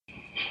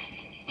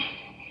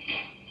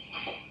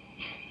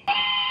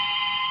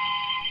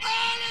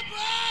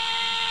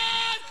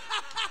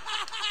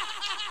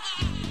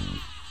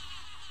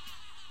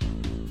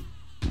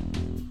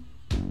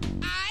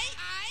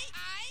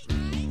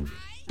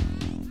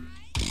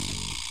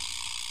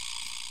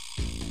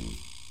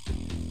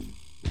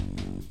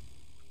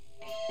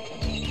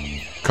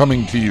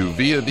Coming to you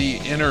via the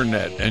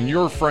internet and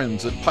your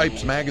friends at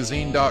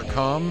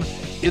PipesMagazine.com,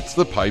 it's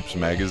the Pipes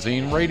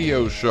Magazine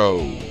radio show.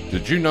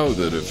 Did you know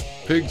that if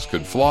pigs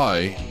could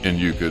fly and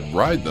you could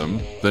ride them,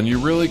 then you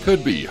really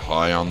could be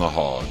high on the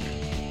hog?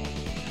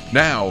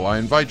 Now, I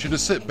invite you to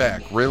sit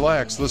back,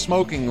 relax, the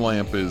smoking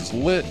lamp is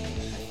lit.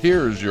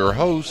 Here's your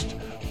host,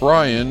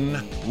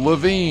 Brian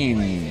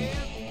Levine.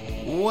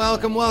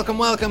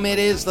 Welcome. It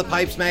is the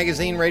Pipes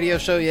Magazine radio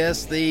show.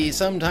 Yes, the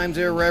sometimes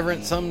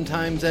irreverent,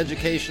 sometimes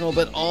educational,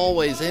 but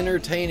always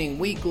entertaining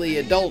weekly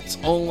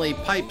adults-only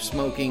pipe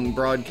smoking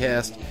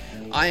broadcast.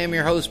 I am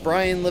your host,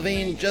 Brian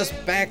Levine, just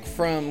back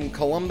from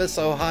Columbus,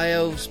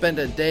 Ohio. Spent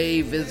a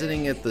day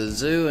visiting at the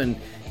zoo, and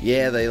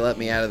yeah, they let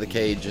me out of the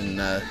cage and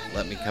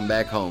let me come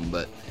back home.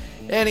 But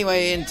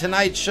anyway, in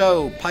tonight's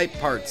show, pipe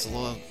parts.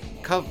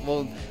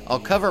 I'll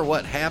cover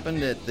what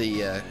happened at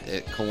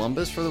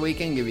Columbus for the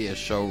weekend, give you a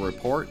show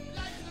report.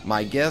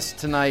 My guest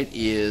tonight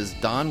is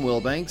Don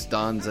Wilbanks.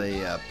 Don's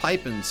a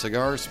pipe and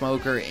cigar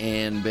smoker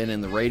and been in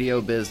the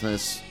radio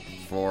business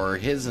for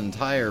his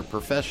entire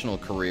professional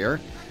career.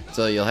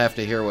 So you'll have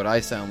to hear what I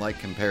sound like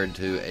compared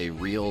to a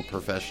real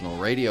professional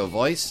radio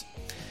voice.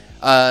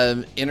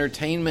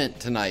 Entertainment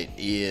tonight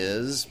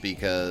is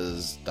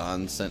because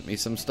Don sent me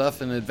some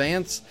stuff in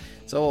advance,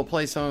 so we'll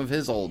play some of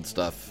his old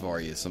stuff for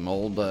you, some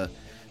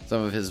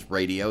of his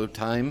radio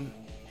time,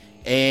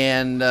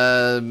 and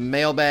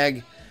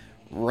mailbag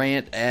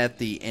rant at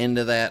the end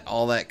of that.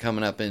 All that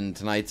coming up in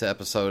tonight's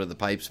episode of the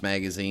Pipes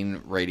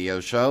Magazine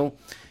radio show.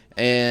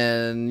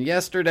 And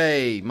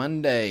yesterday,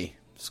 Monday,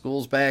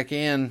 school's back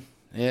in.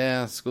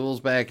 Yeah,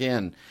 school's back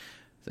in.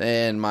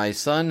 And my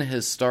son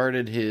has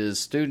started his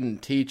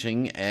student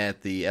teaching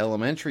at the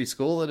elementary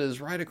school that is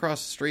right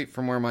across the street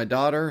from where my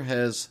daughter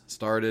has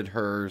started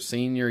her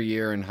senior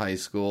year in high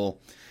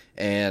school.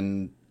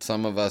 And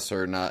some of us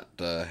are not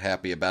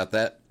happy about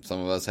that.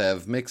 Some of us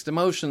have mixed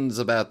emotions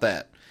about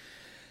that.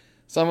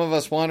 Some of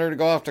us want her to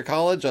go off to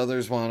college.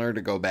 Others want her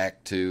to go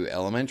back to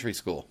elementary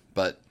school.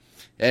 But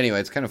anyway,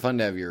 it's kind of fun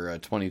to have your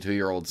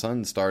 22-year-old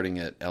son starting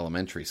at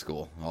elementary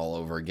school all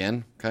over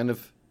again. Kind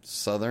of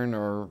southern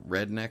or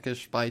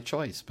redneckish by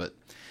choice. But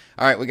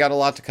all right, we got a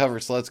lot to cover,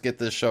 so let's get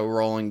this show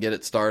rolling, get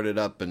it started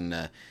up,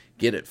 and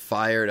get it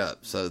fired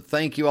up. So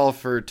thank you all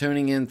for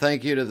tuning in.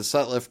 Thank you to the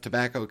Sutliff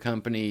Tobacco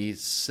Company.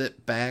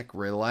 Sit back,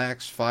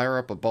 relax, fire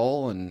up a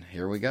bowl, and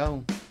here we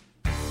go.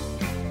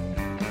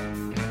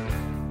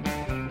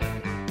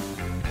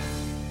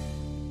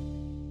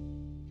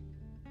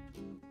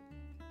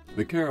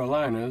 The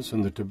Carolinas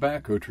and the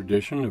tobacco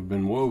tradition have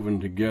been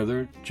woven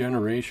together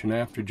generation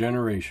after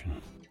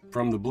generation.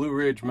 From the Blue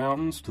Ridge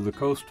Mountains to the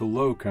coastal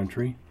low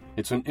country,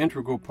 it's an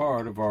integral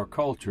part of our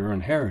culture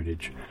and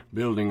heritage,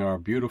 building our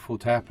beautiful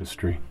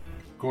tapestry.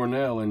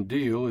 Cornell and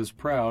Deal is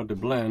proud to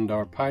blend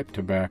our pipe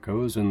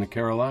tobaccos in the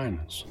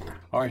Carolinas.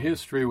 Our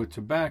history with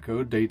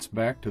tobacco dates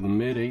back to the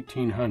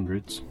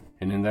mid-1800s,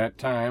 and in that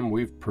time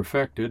we've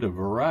perfected a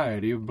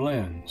variety of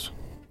blends.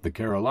 The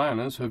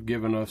Carolinas have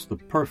given us the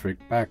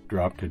perfect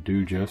backdrop to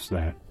do just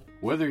that.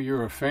 Whether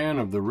you're a fan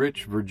of the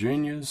rich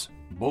Virginias,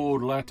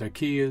 bold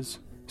Latakias,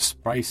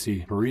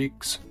 spicy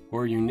Periques,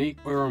 or unique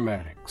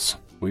aromatics,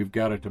 we've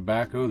got a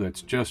tobacco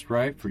that's just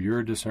right for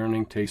your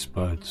discerning taste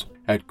buds.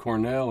 At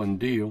Cornell and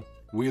Deal,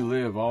 we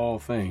live all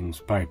things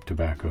pipe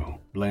tobacco,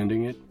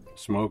 blending it,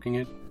 smoking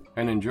it,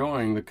 and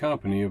enjoying the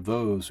company of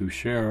those who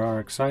share our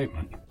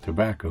excitement.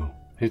 Tobacco,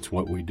 it's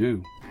what we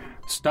do.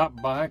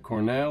 Stop by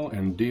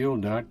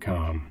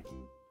CornellandDeal.com.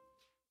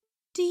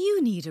 Do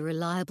you need a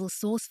reliable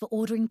source for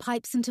ordering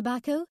pipes and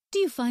tobacco? Do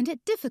you find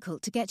it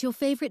difficult to get your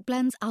favorite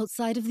blends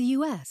outside of the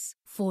US?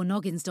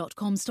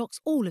 4noggins.com stocks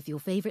all of your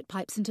favorite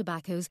pipes and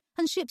tobaccos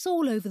and ships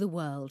all over the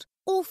world.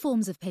 All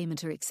forms of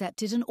payment are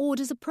accepted and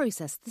orders are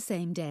processed the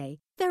same day.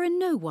 There are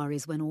no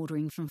worries when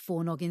ordering from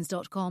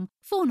 4noggins.com.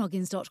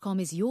 4noggins.com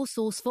is your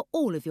source for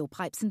all of your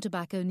pipes and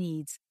tobacco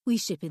needs. We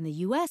ship in the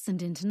US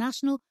and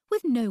international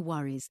with no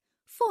worries.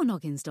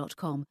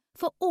 4noggins.com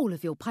for all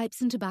of your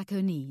pipes and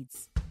tobacco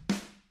needs.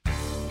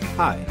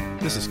 Hi,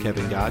 this is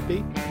Kevin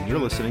Godby, and you're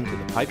listening to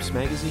the Pipes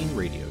Magazine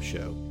radio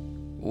show.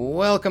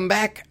 Welcome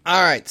back.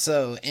 All right,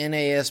 so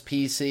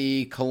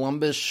NASPC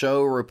Columbus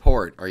show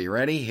report. Are you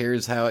ready?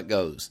 Here's how it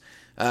goes.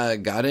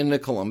 Got into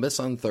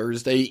Columbus on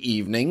Thursday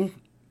evening.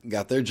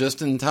 Got there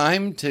just in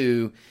time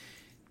to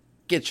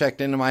get checked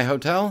into my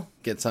hotel,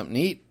 get something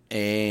to eat,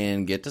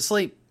 and get to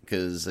sleep,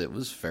 because it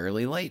was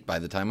fairly late by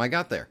the time I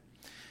got there.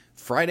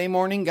 Friday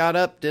morning, got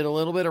up, did a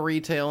little bit of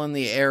retail in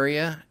the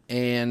area,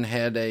 and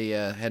had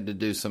to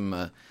do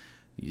some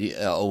the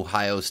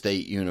Ohio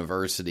State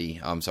University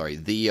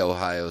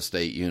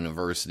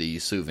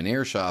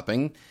souvenir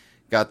shopping.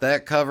 Got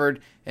that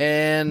covered,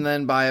 and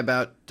then by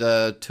about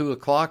 2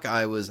 o'clock,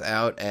 I was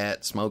out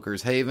at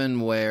Smokers Haven,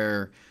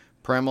 where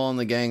Premel and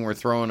the gang were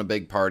throwing a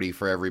big party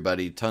for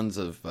everybody. Tons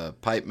of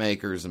pipe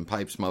makers and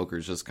pipe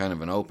smokers, just kind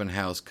of an open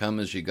house, come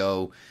as you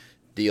go,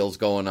 deals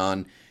going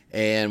on.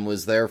 And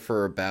was there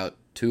for about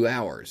 2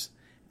 hours.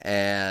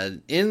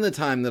 And in the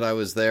time that I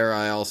was there,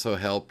 I also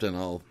helped, and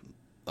I'll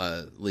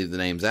leave the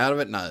names out of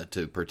it, not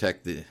to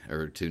protect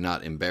to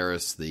not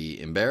embarrass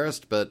the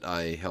embarrassed, but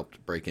I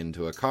helped break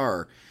into a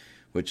car,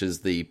 which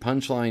is the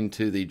punchline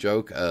to the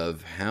joke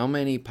of how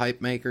many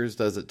pipe makers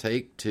does it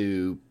take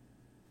to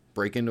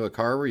break into a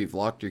car where you've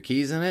locked your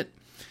keys in it?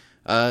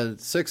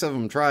 6 of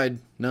them tried,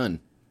 none.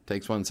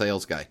 Takes one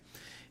sales guy.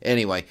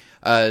 Anyway,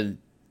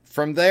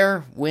 from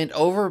there, went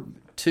over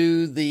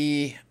to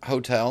the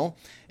hotel,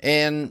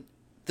 and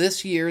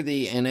this year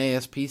the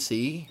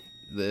NASPC,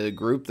 the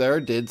group there,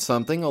 did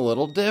something a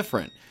little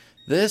different.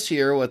 This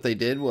year what they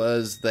did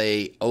was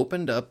they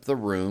opened up the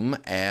room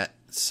at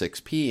 6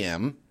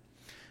 p.m.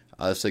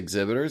 Us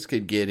exhibitors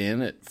could get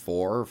in at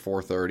 4 or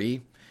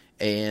 4:30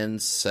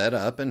 and set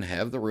up and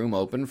have the room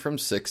open from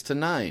 6 to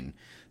 9.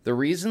 The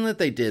reason that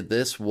they did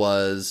this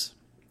was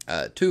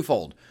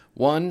twofold.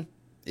 One,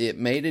 it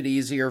made it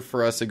easier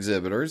for us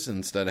exhibitors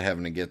instead of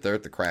having to get there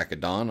at the crack of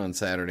dawn on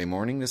Saturday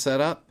morning to set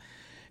up.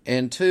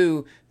 And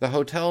 2, the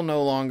hotel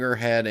no longer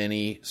had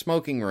any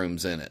smoking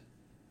rooms in it.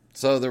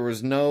 So there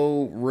was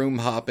no room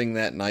hopping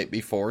that night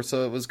before,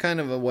 so it was kind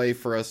of a way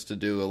for us to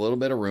do a little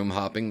bit of room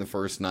hopping the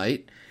first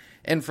night.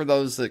 And for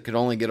those that could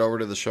only get over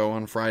to the show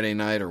on Friday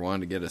night or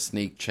wanted to get a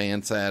sneak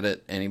chance at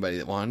it, anybody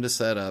that wanted to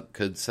set up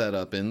could set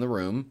up in the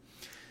room.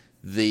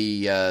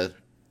 The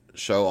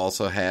show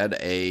also had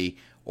a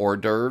hors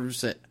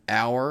d'oeuvres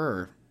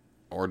hour.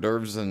 Hors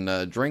d'oeuvres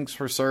and drinks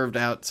were served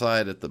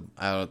outside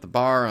out at the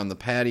bar on the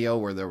patio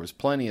where there was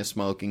plenty of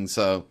smoking.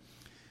 So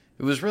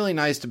it was really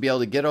nice to be able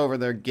to get over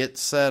there, get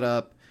set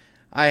up.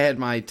 I had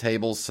my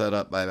tables set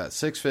up by about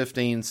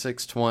 6:15,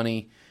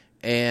 6:20,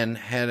 and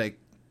had a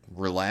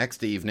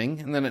relaxed evening.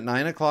 And then at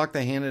 9 o'clock,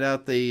 they handed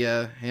out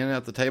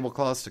the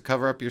tablecloths to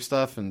cover up your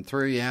stuff and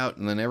threw you out.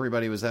 And then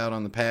everybody was out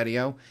on the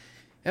patio,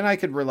 and I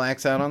could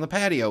relax out on the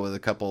patio with a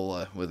couple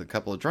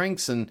of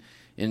drinks and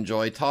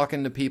enjoy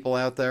talking to people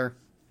out there.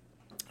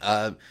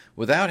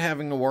 Without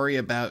having to worry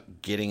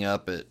about getting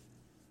up at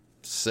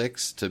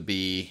 6 to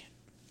be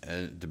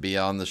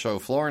on the show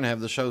floor and have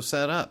the show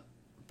set up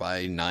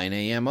by 9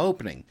 a.m.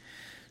 opening.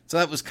 So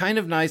that was kind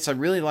of nice. I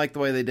really liked the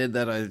way they did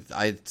that.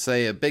 I'd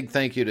say a big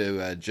thank you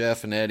to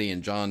Jeff and Eddie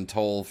and John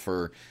Toll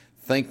for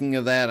thinking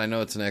of that. I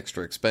know it's an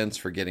extra expense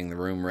for getting the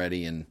room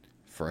ready and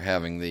for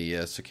having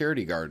the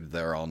security guard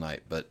there all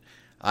night, but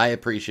I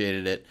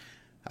appreciated it.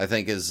 I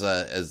think as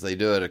they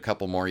do it a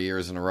couple more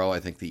years in a row, I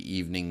think the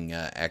evening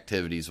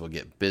activities will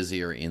get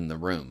busier in the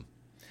room.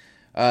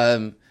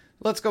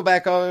 Let's go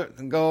back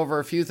and go over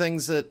a few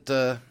things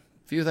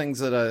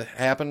that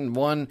happened.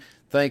 One,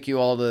 thank you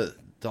all to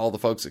all the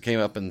folks that came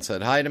up and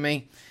said hi to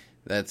me.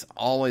 That's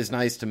always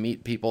nice to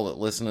meet people that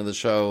listen to the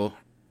show.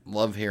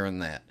 Love hearing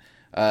that.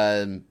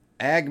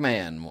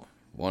 Agman,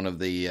 one of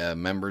the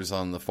members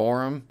on the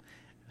forum,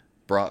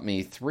 brought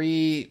me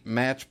 3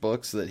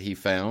 matchbooks that he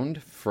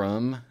found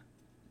from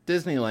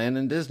Disneyland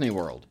and Disney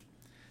World.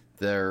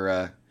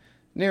 They're,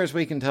 near as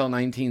we can tell,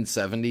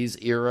 1970s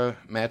era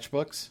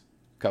matchbooks.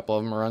 A couple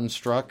of them are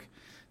unstruck.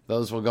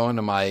 Those will go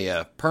into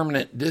my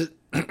permanent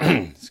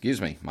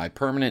my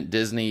permanent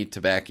Disney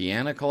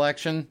Tobacciana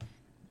collection,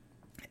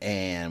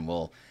 and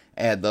we'll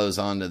add those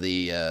onto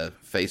the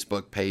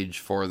Facebook page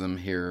for them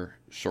here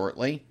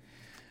shortly.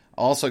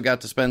 Also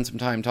got to spend some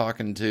time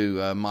talking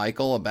to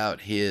Michael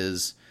about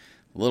his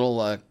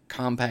little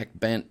compact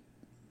bent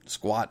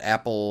squat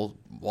apple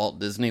Walt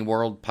Disney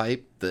World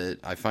pipe that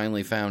I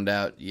finally found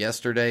out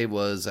yesterday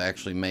was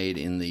actually made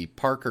in the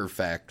Parker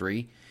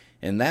factory.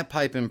 And that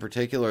pipe in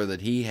particular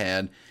that he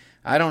had,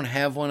 I don't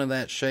have one of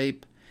that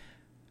shape.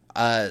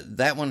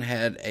 That one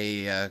had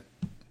a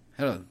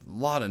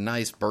lot of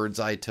nice bird's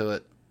eye to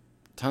it,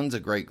 tons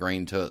of great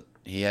grain to it.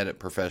 He had it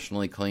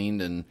professionally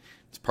cleaned, and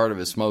it's part of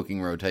his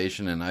smoking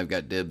rotation, and I've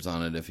got dibs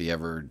on it if he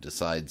ever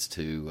decides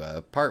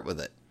to part with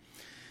it.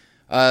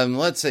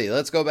 Let's see.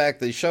 Let's go back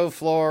to the show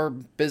floor.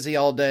 Busy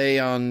all day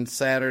on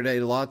Saturday.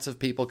 Lots of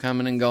people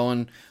coming and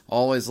going.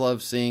 Always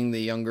love seeing the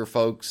younger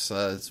folks,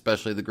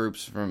 especially the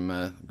groups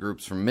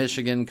from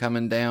Michigan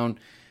coming down.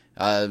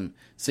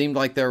 Seemed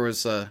like there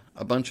was a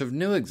bunch of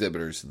new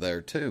exhibitors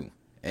there too,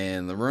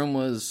 and the room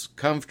was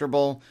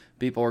comfortable.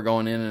 People were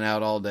going in and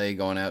out all day,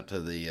 going out to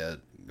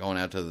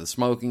the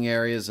smoking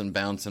areas and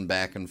bouncing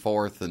back and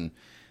forth, and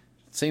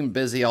it seemed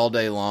busy all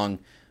day long.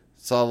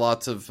 Saw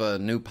lots of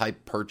new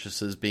pipe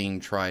purchases being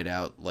tried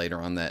out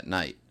later on that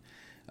night.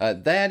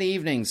 That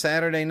evening,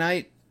 Saturday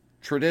night,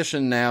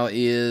 tradition now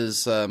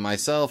is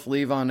myself,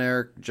 Lee Von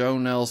Erich, Joe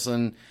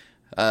Nelson,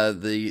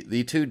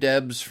 the 2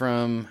 Debs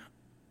from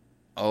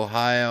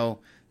Ohio,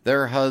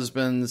 their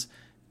husbands,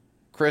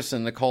 Chris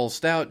and Nicole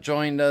Stout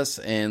joined us,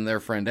 and their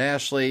friend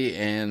Ashley,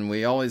 and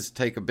we always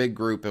take a big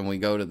group and we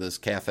go to this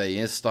Cafe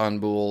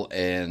Istanbul,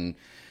 and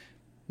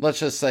let's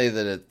just say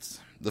that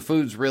the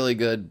food's really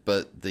good,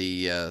 but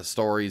the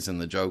stories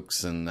and the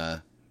jokes and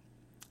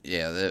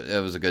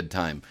it was a good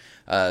time.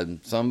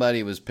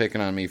 Somebody was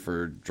picking on me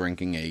for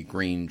drinking a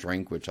green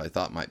drink, which I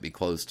thought might be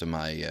close to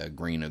my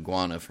green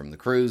iguana from the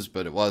cruise,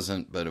 but it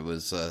wasn't. But it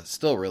was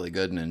still really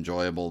good and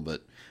enjoyable.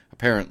 But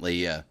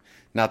apparently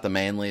not the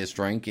manliest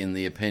drink in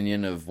the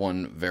opinion of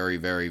one very,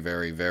 very,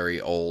 very,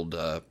 very old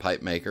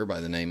pipe maker by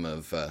the name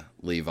of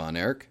Lee Von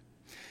Erich.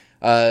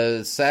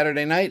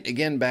 Saturday night,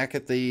 again, back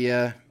at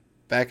the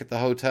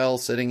hotel,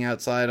 sitting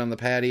outside on the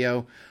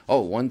patio.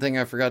 Oh, one thing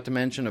I forgot to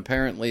mention,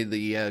 apparently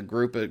the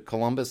group at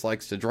Columbus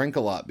likes to drink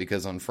a lot,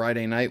 because on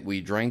Friday night we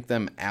drank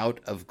them out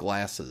of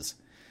glasses.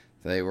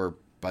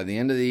 By the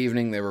end of the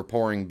evening, they were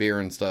pouring beer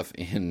and stuff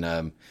in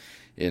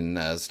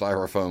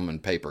styrofoam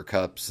and paper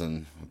cups,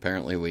 and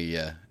apparently we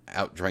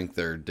outdrank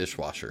their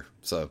dishwasher.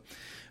 So,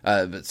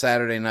 but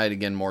Saturday night,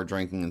 again, more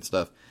drinking and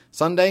stuff.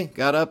 Sunday,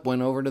 got up,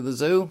 went over to the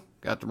zoo,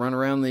 got to run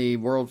around the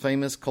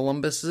world-famous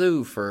Columbus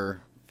Zoo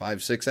for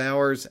 5-6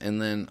 hours,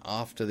 and then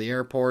off to the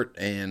airport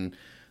and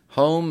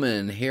home,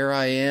 and here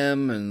I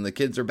am, and the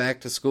kids are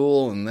back to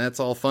school, and that's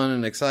all fun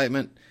and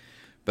excitement.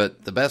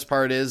 But the best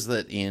part is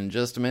that in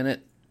just a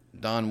minute,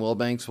 Don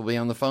Wilbanks will be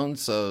on the phone,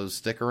 so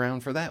stick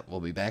around for that.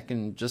 We'll be back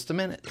in just a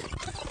minute.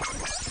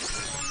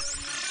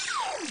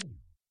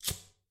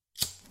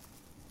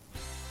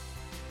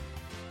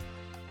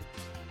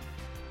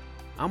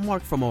 I'm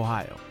Mark from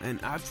Ohio,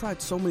 and I've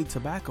tried so many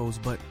tobaccos,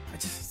 but I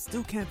just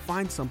still can't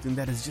find something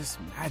that is just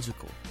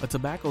magical. A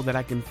tobacco that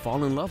I can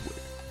fall in love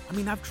with. I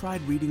mean, I've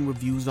tried reading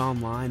reviews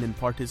online and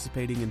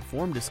participating in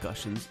forum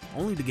discussions,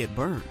 only to get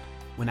burned.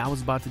 When I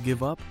was about to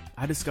give up,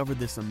 I discovered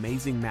this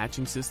amazing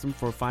matching system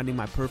for finding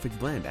my perfect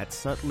blend at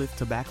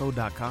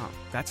sutliftTobacco.com.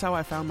 That's how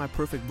I found my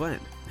perfect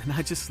blend, and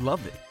I just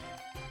love it.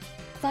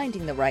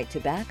 Finding the right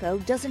tobacco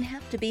doesn't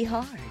have to be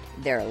hard.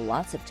 There are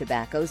lots of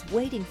tobaccos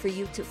waiting for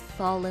you to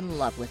fall in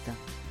love with them.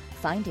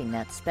 Finding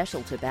that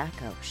special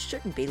tobacco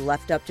shouldn't be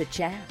left up to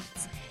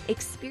chance.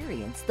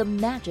 Experience the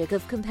magic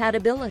of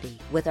compatibility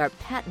with our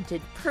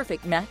patented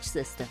perfect match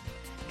system.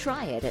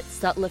 Try it at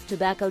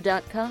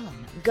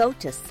sutliftTobacco.com. Go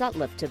to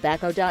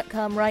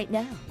sutliftTobacco.com right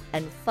now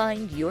and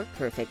find your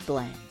perfect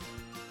blend.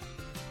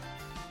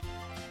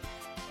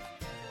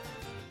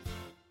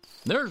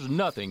 There's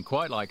nothing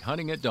quite like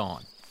hunting at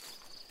dawn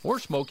or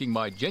smoking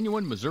my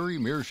genuine Missouri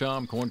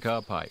Meerschaum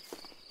corncob pipe,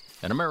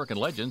 an American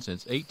legend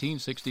since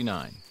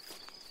 1869.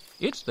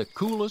 It's the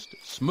coolest,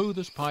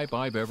 smoothest pipe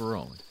I've ever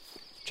owned.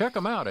 Check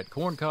them out at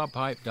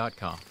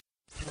corncobpipe.com.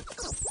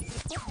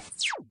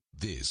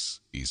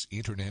 This is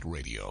Internet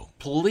Radio.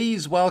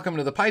 Please welcome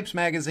to the Pipes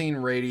Magazine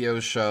radio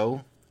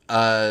show,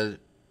 Don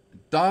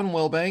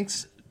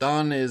Wilbanks.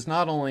 Don is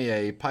not only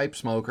a pipe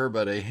smoker,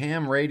 but a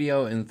ham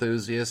radio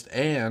enthusiast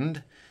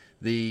and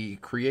the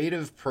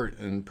creative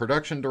and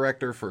production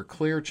director for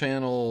Clear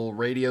Channel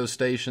radio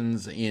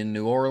stations in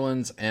New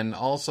Orleans, and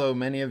also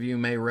many of you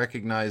may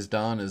recognize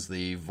Don as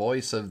the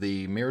voice of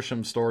the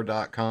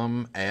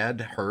MeerschaumStore.com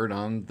ad heard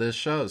on this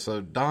show.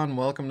 So, Don,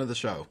 welcome to the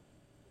show.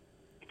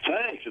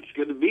 Thanks. It's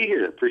good to be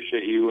here.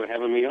 Appreciate you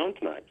having me on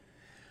tonight.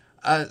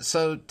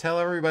 So, tell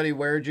everybody,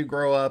 where did you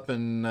grow up,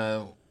 and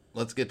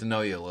let's get to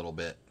know you a little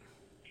bit.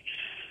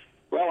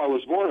 Well, I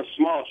was born a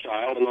small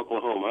child in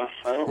Oklahoma.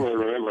 I don't really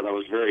remember it. I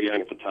was very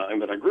young at the time,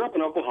 but I grew up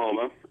in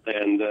Oklahoma,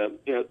 and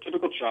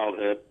typical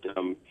childhood,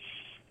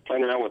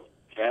 playing around with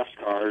fast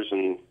cars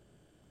and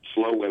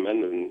slow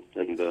women,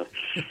 and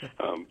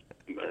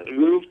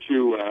moved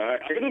to. I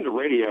got into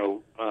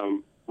radio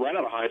right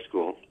out of high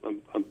school.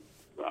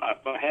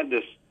 I had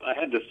this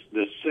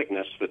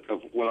sickness that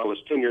when I was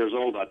 10 years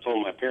old, I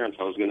told my parents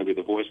I was going to be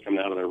the voice coming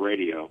out of their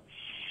radio.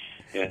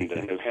 And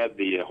have had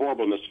the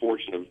horrible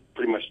misfortune of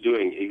pretty much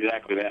doing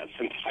exactly that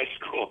since high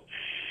school.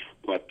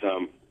 But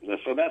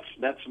so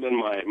that's been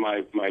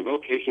my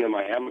vocation and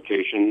my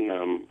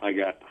avocation. I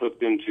got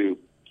hooked into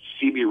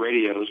CB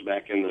radios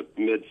back in the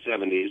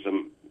mid-'70s,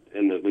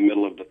 in the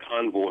middle of the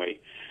convoy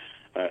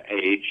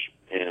age,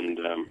 and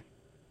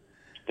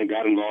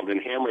got involved in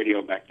ham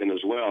radio back then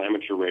as well,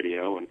 amateur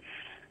radio, and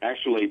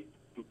actually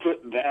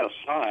put that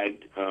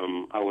aside.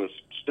 I was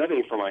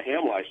studying for my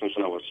ham license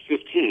when I was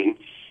 15.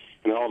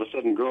 And all of a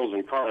sudden, girls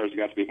in cars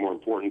got to be more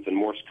important than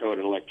Morse code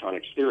and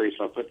electronics theory.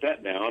 So I put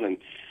that down and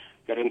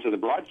got into the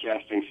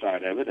broadcasting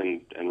side of it.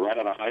 And right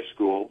out of high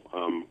school,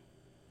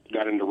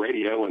 got into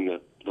radio and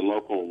the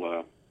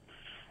local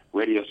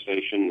radio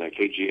station,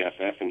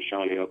 KGFF in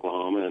Shawnee,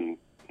 Oklahoma, and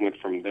went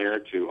from there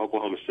to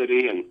Oklahoma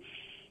City and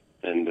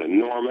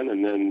Norman.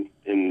 And then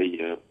in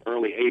the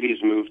early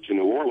 80s, moved to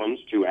New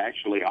Orleans to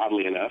actually,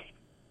 oddly enough,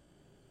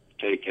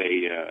 take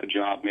a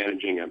job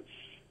managing a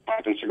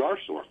pipe and cigar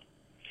store.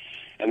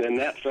 And then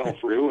that fell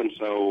through, and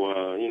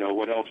so,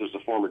 what else is a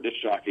former disc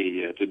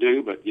jockey to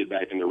do but get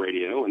back into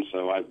radio? And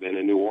so I've been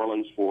in New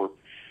Orleans for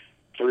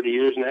 30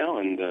 years now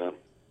and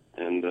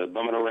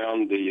bumming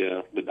around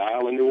the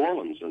dial in New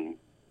Orleans, and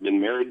been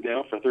married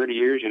now for 30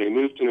 years. You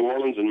move to New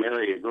Orleans and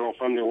marry a girl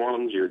from New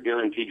Orleans, you're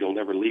guaranteed you'll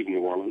never leave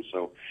New Orleans.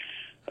 So,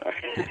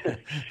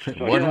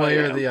 one way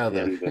or the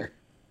other. And,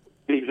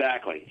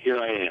 exactly. Here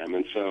I am.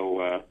 And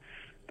so...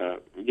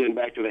 getting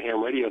back to the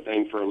ham radio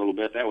thing for a little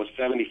bit, that was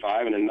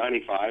 75, and in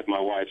 95, my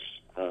wife's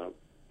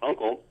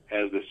uncle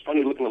has this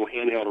funny-looking little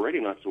handheld radio,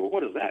 and I said, well,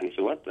 what is that? And he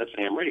said, well, that's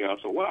a ham radio. I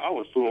said, well, I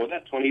was fooling with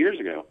that 20 years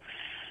ago.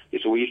 He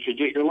said, well, you should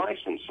get your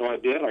license. So I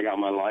did. I got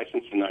my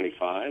license in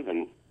 95,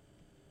 and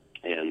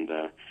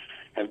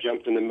have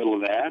jumped in the middle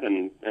of that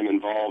and am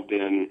involved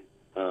in,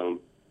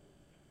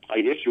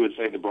 I guess you would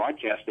say, the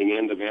broadcasting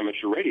end of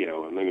amateur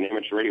radio. I mean,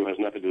 amateur radio has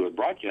nothing to do with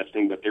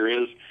broadcasting, but there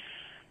is,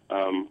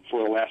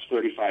 for the last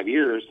 35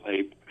 years,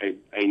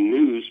 a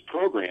news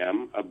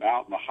program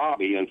about the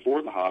hobby and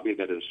for the hobby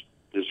that is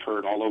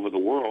heard all over the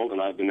world,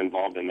 and I've been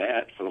involved in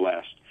that for the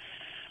last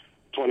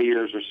 20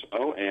 years or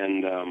so.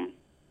 And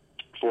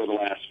for the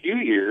last few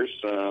years,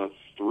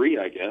 3,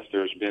 I guess,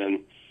 there's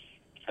been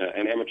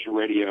an amateur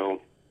radio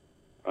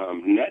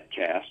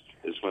netcast,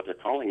 is what they're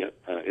calling it.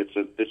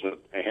 It's a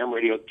ham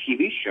radio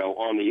TV show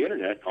on the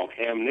internet called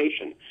Ham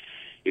Nation.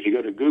 If you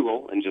go to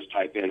Google and just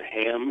type in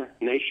Ham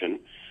Nation,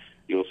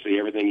 you'll see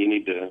everything you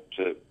need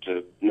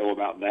to know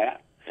about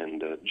that.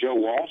 And Joe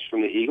Walsh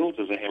from the Eagles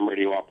is a ham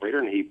radio operator,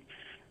 and he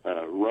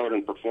wrote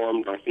and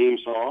performed our theme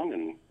song.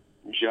 And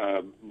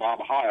Bob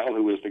Heil,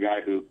 who is the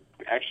guy who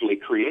actually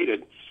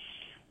created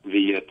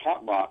the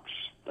talk box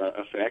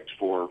effect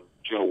for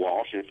Joe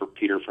Walsh and for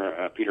Peter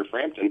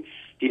Frampton,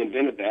 he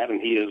invented that,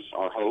 and he is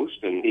our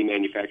host, and he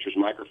manufactures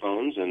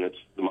microphones, and it's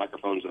the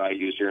microphones that I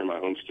use here in my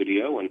home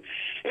studio. And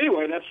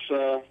anyway,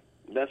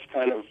 that's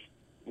kind of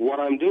what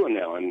I'm doing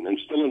now, and I'm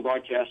still in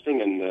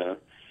broadcasting, and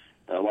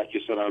like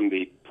you said, I'm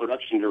the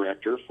production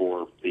director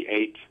for the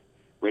 8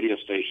 radio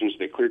stations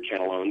that Clear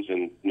Channel owns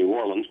in New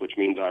Orleans, which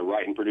means I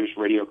write and produce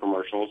radio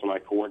commercials, and I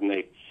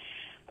coordinate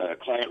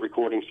client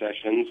recording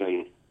sessions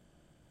and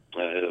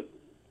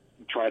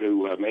try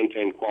to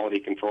maintain quality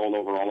control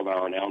over all of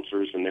our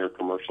announcers and their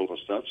commercials and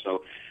stuff.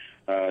 So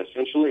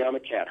essentially, I'm a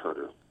cat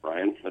herder,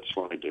 Brian. That's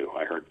what I do.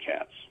 I herd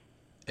cats.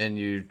 And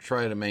you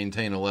try to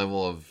maintain a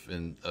level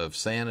of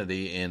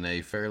sanity in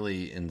a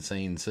fairly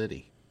insane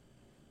city.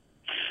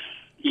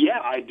 Yeah,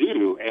 I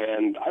do.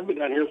 And I've been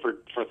down here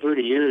for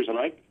 30 years, and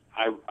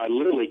I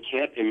literally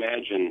can't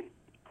imagine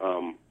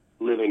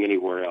living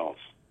anywhere else.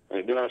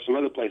 There are some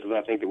other places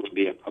I think that would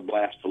be a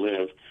blast to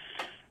live,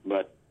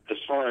 but as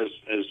far as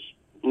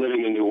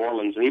living in New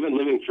Orleans and even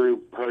living through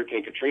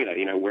Hurricane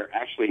Katrina, we're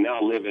actually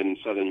now live in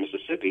southern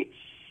Mississippi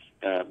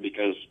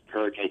because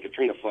Hurricane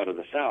Katrina flooded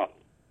us out.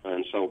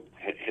 And so,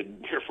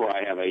 therefore,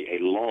 I have a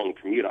long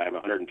commute. I have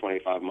a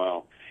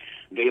 125-mile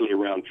daily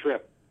round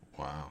trip.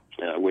 Wow.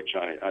 Which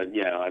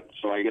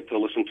so I get to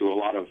listen to a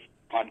lot of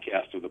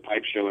podcasts of the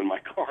Pipe Show in my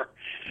car,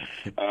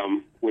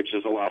 which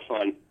is a lot of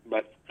fun.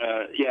 But but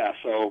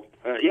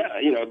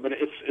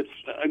it's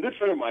a good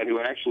friend of mine who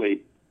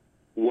actually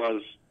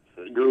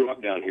grew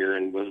up down here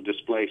and was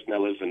displaced, now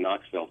lives in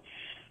Knoxville.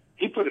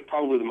 He put it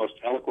probably the most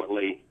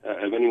eloquently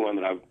of anyone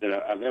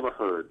that I've ever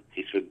heard.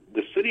 He said,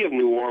 "The city of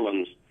New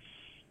Orleans,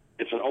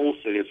 it's an old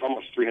city. It's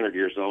almost 300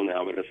 years old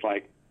now, but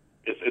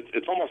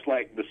it's almost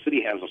like the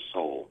city has a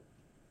soul.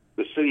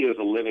 The city is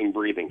a living,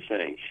 breathing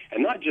thing,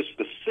 and not just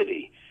the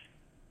city.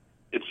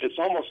 It's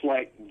almost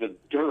like the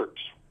dirt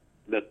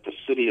that the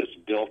city is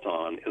built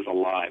on is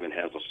alive and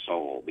has a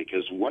soul.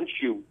 Because once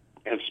you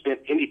have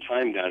spent any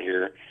time down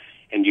here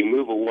and you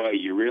move away,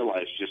 you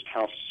realize just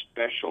how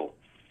special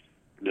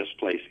this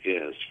place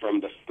is, from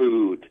the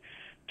food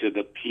to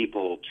the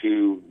people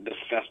to the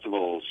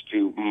festivals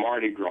to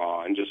Mardi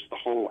Gras and just the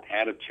whole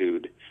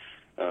attitude,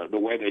 the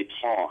way they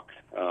talk.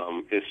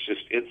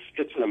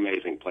 It's an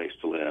amazing place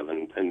to live.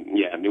 And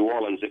yeah, New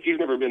Orleans, if you've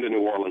never been to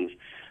New Orleans,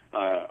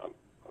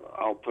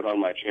 I'll put on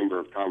my Chamber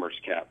of Commerce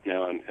cap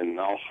now, and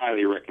I'll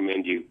highly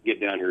recommend you get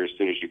down here as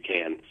soon as you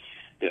can.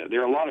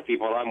 There are a lot of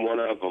people, and I'm one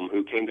of them,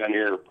 who came down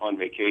here on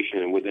vacation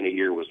and within a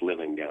year was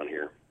living down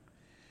here.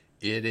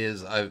 It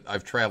is.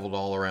 I've traveled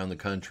all around the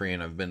country,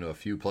 and I've been to a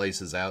few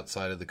places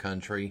outside of the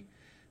country.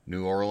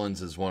 New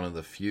Orleans is one of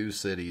the few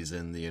cities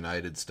in the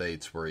United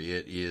States where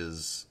it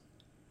is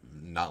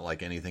not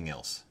like anything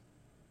else.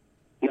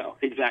 No,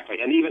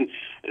 exactly. And even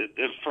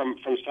from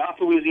South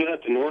Louisiana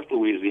to North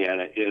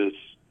Louisiana is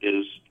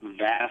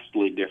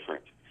vastly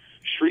different.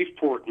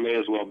 Shreveport may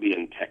as well be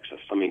in Texas.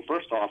 I mean,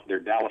 first off, they're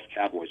Dallas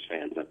Cowboys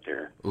fans up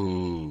there.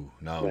 Ooh,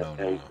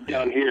 no.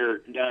 Down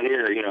here,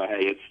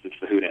 hey, it's the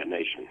Houdat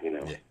Nation,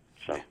 Yeah.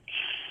 So,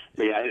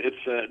 but yeah,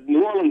 it's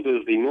New Orleans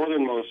is the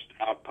northernmost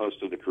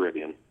outpost of the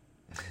Caribbean.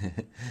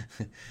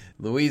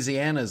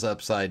 Louisiana's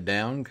upside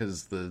down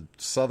because the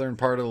southern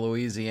part of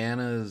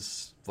Louisiana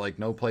is like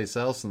no place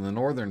else, and the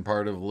northern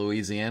part of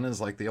Louisiana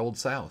is like the Old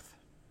South.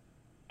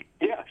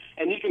 Yeah,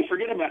 and you can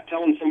forget about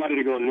telling somebody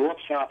to go north,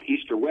 south,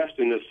 east, or west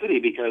in this city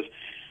because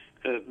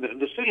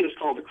the city is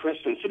called the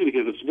Crescent City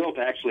because it's built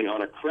actually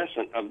on a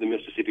crescent of the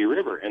Mississippi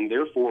River, and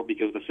therefore,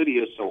 because the city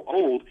is so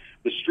old,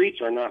 the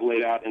streets are not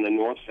laid out in a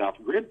north-south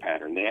grid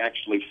pattern. They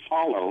actually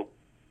follow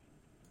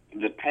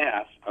the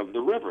path of the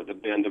river, the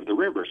bend of the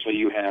river. So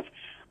you have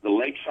the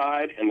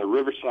lakeside and the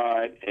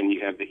riverside, and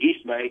you have the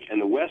east bank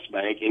and the west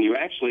bank, and you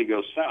actually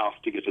go south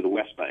to get to the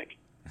west bank.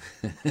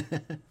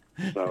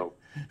 So,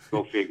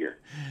 go figure.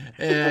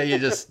 Yeah, you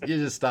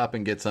just stop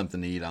and get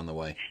something to eat on the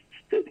way.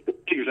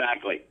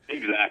 Exactly.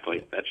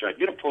 That's right.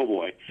 Get a po'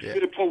 boy. Yeah.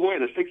 Get a po' boy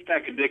and a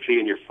 6-pack of Dixie,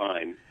 and you're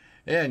fine.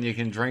 Yeah, and you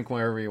can drink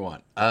wherever you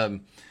want.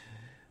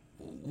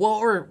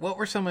 What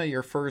were some of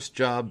your first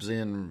jobs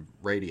in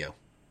radio?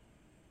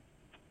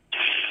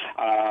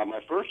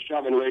 My first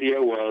job in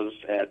radio was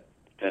at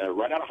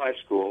right out of high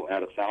school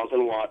at a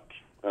 1,000-watt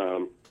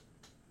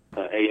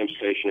AM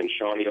station in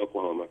Shawnee,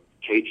 Oklahoma,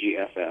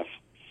 KGFF.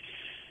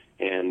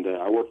 And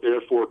I worked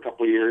there for a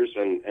couple of years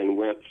and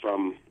went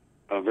from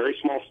a very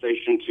small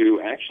station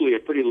to actually a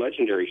pretty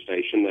legendary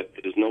station that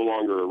is no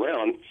longer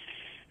around,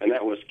 and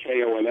that was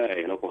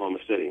KOMA in Oklahoma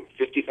City,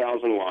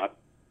 50,000 watt.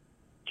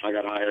 I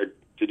got hired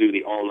to do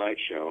the all-night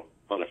show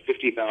on a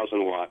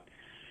 50,000-watt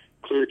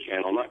clear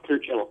channel, not clear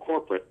channel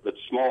corporate, but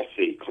small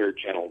C clear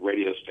channel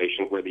radio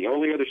station, where the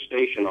only other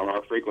station on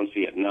our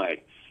frequency at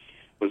night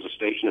was a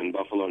station in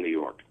Buffalo, New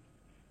York.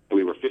 And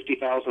we were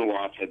 50,000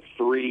 watts, had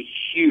 3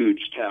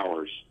 huge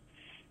towers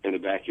in the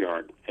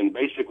backyard. And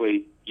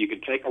basically, you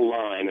could take a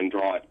line and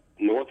draw it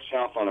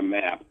north-south on a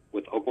map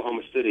with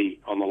Oklahoma City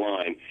on the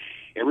line.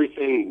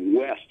 Everything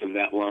west of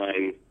that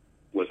line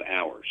was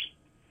ours.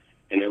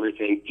 And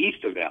everything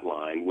east of that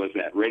line was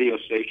that radio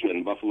station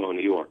in Buffalo,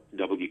 New York,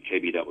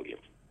 WKBW.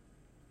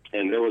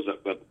 And there was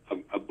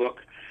a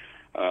book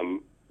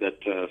that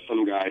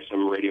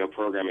some radio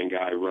programming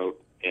guy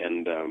wrote,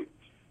 and a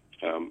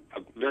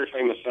very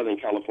famous Southern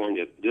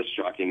California disc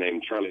jockey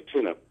named Charlie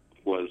Tuna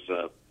was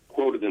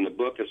quoted in the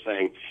book as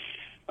saying,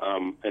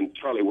 and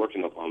Charlie worked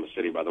in Oklahoma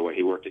City, by the way.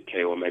 He worked at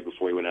KOMA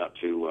before he went out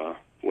to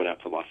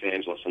Los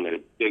Angeles and made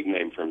a big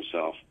name for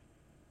himself.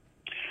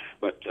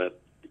 But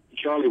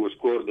Charlie was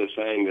quoted as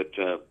saying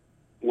that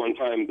one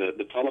time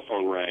the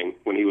telephone rang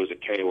when he was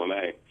at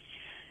KOMA,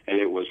 and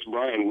it was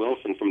Brian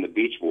Wilson from the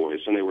Beach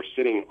Boys, and they were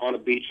sitting on a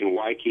beach in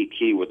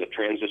Waikiki with a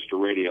transistor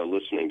radio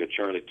listening to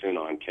Charlie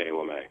Tuna on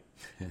KOMA.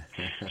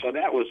 So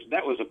that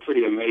was a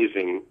pretty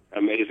amazing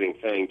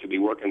thing to be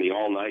working the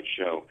all-night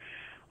show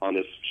on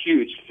this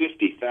huge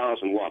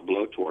 50,000-watt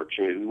blowtorch.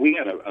 I mean, we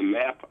had a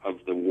map of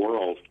the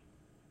world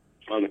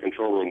on the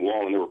control room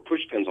wall, and there were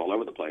push pins all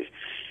over the place.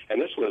 And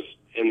this was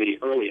in the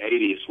early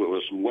 80s, it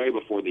was way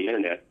before the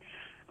Internet.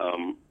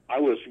 I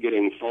was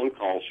getting phone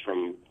calls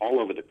from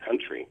all over the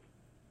country.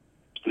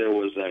 There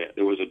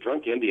was a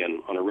drunk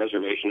Indian on a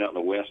reservation out in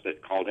the west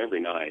that called every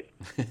night,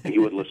 and he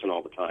would listen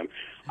all the time.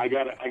 I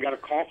got a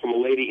call from a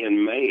lady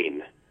in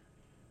Maine,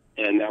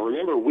 and now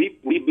remember we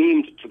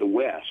beamed to the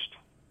west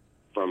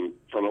from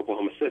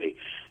Oklahoma City,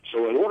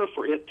 so in order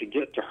for it to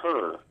get to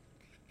her,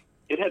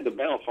 it had to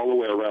bounce all the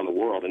way around the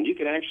world, and you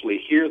could actually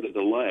hear the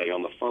delay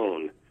on the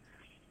phone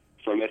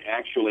from it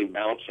actually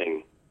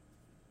bouncing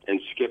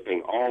and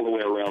skipping all the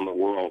way around the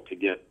world to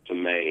get to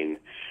Maine.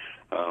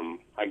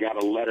 I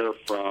got a letter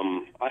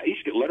I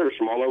used to get letters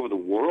from all over the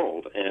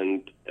world,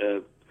 and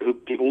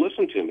people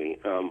listened to me.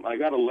 I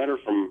got a letter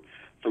from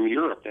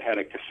Europe that had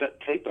a cassette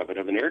tape of it,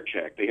 of an air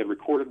check. They had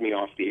recorded me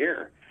off the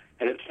air,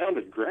 and it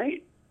sounded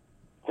great,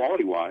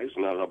 quality-wise,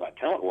 and I don't know about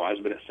talent-wise,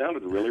 but it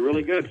sounded really,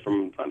 really good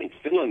from,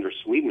 Finland or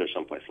Sweden or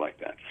someplace like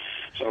that.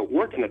 So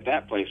working at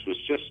that place was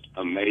just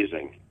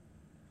amazing.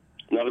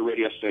 Another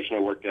radio station I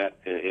worked at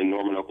in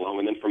Norman, Oklahoma,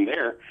 and then from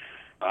there,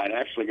 I'd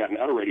actually gotten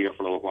out of radio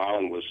for a little while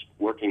and was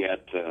working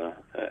at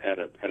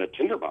a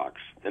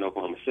tinderbox in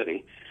Oklahoma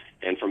City.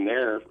 And from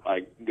there,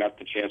 I got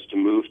the chance to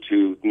move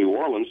to New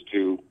Orleans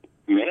to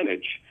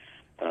manage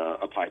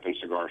a pipe and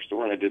cigar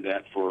store. And I did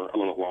that for a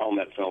little while, and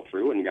that fell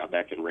through, and got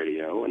back in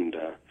radio, and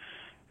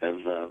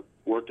have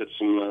worked at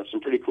some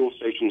pretty cool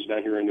stations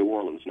down here in New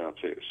Orleans now,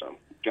 too. So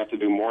got to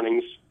do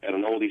mornings at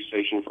an oldie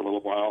station for a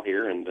little while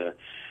here, and that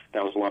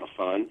was a lot of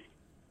fun.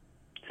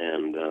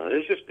 And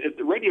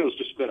the radio's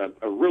just been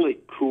a really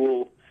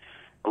cool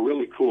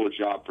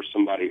job for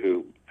somebody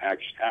who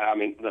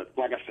actually,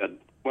 like I said,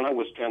 when I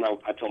was 10,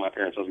 I told my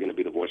parents I was going to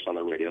be the voice on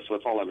the radio, so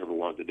that's all I've ever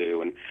wanted to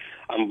do, and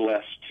I'm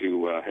blessed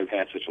to have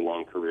had such a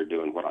long career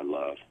doing what I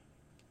love.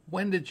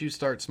 When did you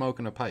start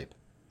smoking a pipe?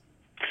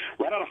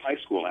 Right out of high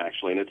school,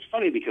 actually, and it's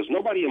funny because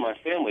nobody in my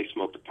family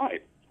smoked a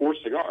pipe or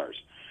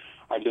cigars.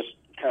 I just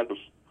kind of,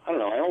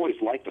 I always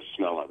liked the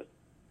smell of it.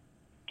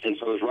 And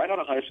so it was right out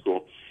of high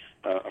school.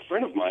 A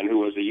friend of mine who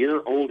was a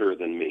year older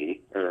than me,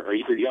 or a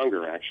year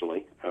younger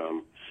actually,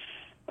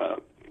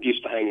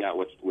 used to hang out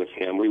with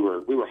him. We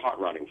were hot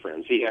rodding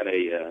friends. He had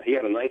a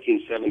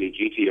 1970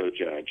 GTO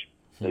Judge,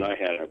 and I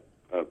had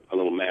a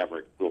little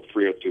Maverick, a little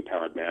 302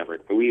 powered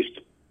Maverick. And we used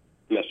to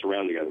mess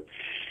around together.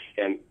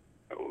 And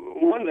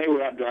one day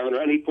we're out driving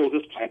around, and he pulls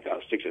this pipe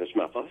out, sticks it in his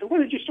mouth. I said,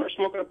 "When did you start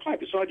smoking a pipe?"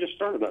 He said, "I just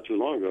started not too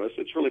long ago." I said,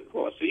 "It's really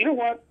cool." I said, "You know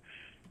what?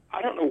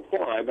 I don't know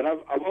why, but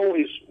I've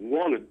always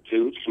wanted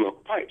to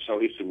smoke a pipe." So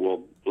he said,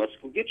 "Well, let's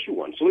go get you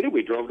one." So we did.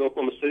 We drove to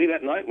Oklahoma City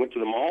that night, went to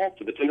the mall,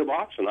 to the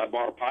tinderbox, and I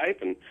bought a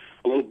pipe and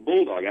a little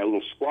bulldog. I had a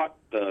little squat,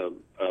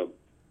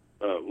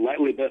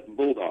 lightly bent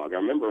bulldog. I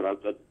remember it. I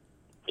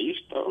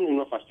don't even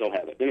know if I still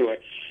have it. Anyway,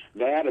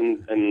 that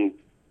and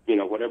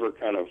whatever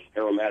kind of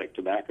aromatic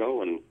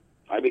tobacco, and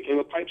I became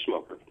a pipe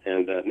smoker,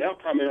 and now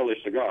primarily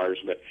cigars.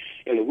 But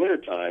in the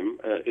wintertime,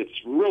 it's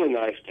really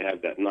nice to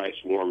have that nice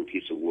warm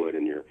piece of wood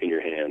in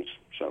your hands.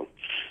 So,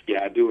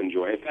 yeah, I do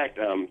enjoy it. In fact,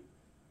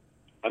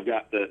 I've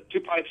got the 2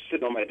 pipes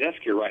sitting on my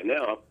desk here right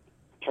now,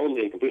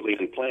 totally and completely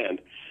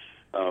unplanned.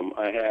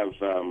 I have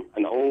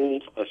an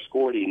old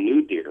Ascorti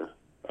New Deer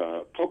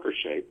poker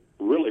shape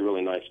really,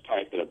 really nice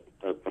pipe that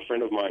a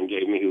friend of mine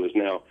gave me who is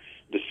now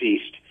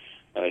deceased.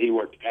 He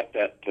worked at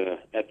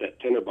that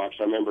tinderbox.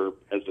 I remember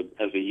as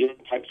a young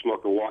pipe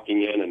smoker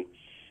walking in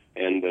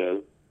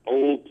and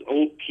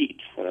old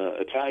Pete,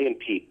 Italian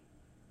Pete.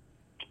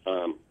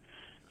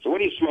 So what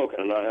are you smoking?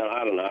 And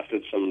I don't know. I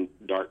said some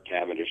dark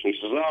Cavendish. And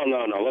he says, oh,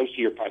 no, let me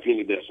see your pipe. You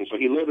need this. And so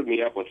he loaded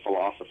me up with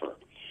Philosopher,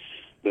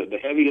 the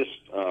heaviest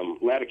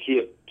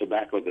Latakia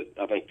tobacco that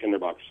I think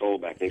Tinderbox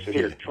sold back then. He said,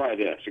 here, try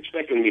this,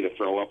 expecting me to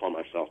throw up on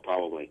myself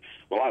probably.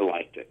 Well, I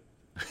liked it.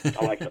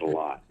 I liked it a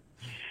lot.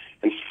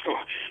 And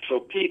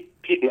so Pete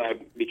and I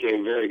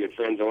became very good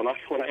friends. And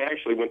when I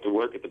actually went to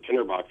work at the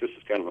Tinderbox, this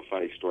is kind of a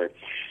funny story.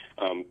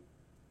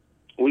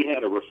 We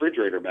had a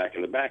refrigerator back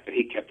in the back that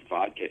he kept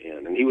vodka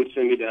in, and he would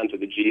send me down to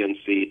the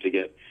GNC to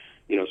get,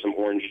 some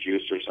orange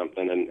juice or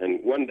something.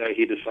 And one day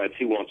he decides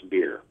he wants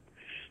beer,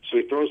 so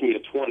he throws me a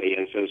 20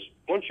 and says,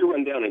 "Why don't you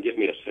run down and get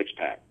me a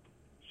 6-pack?"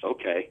 So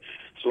okay,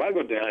 so I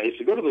go down. He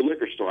said, "Go to the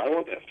liquor store. I don't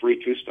want that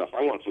 3-2 stuff.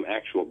 I want some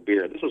actual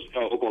beer." This was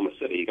Oklahoma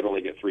City. You could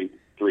only get 3-2.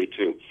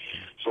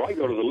 So I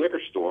go to the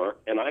liquor store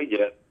and I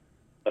get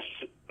a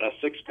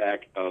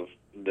 6-pack of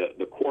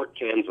the quart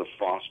cans of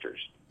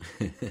Foster's.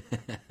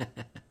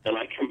 And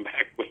I come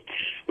back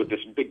with this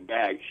big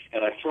bag,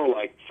 and I throw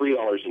like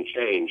 $3 in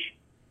change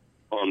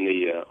on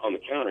the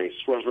counter. He says,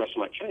 "Where's the rest of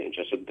my change?"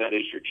 I said, "That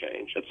is your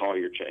change. That's all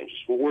your change." He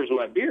said, "Well, where's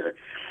my beer?"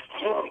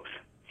 Oh.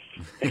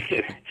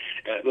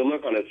 The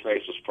look on his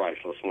face was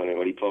priceless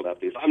when he pulled out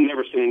these. I'm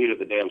never seeing it at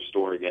the damn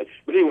store again.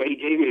 But anyway, he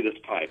gave me this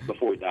pipe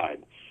before he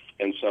died,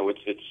 and so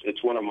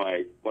it's one of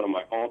my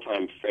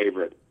all-time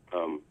favorite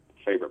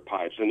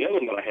pipes. And the other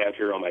one that I have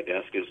here on my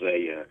desk is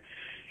a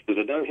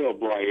Dunhill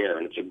Briere,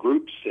 and it's a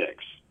Group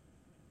 6.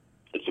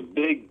 It's a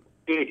big,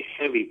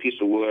 heavy piece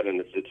of wood,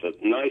 and it's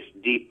a nice,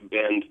 deep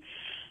bend,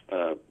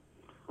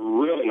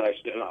 really nice.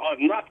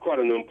 Not quite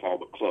an Umpal,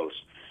 but close.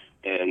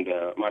 And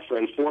my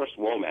friend Forrest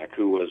Womack,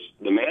 who was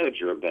the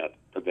manager of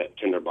that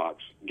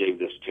tinderbox, gave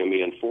this to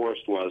me, and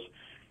Forrest was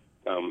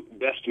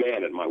best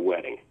man at my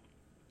wedding.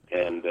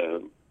 And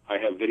I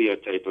have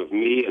videotape of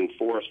me and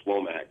Forrest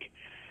Womack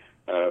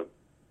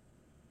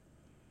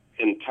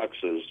in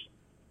tuxes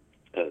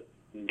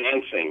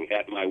dancing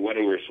at my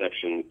wedding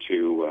reception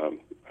to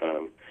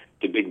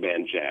big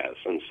band jazz.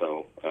 And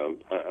so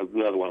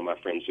another one of my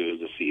friends who is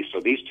deceased.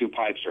 So these two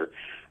pipes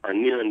are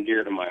near and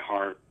dear to my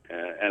heart,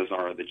 as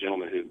are the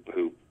gentlemen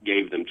who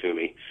gave them to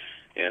me,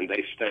 and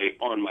they stay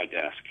on my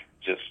desk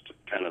just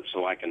kind of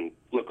so I can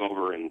look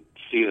over and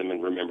see them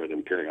and remember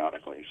them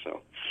periodically.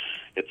 So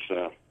it's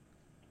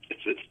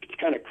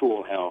kind of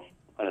cool how,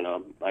 I don't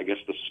know, I guess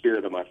the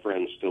spirit of my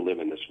friends still live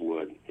in this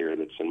wood here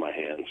that's in my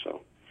hand.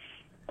 So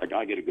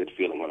I get a good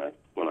feeling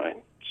when I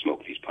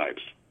smoke these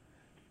pipes.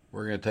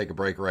 We're going to take a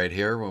break right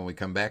here. When we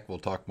come back, we'll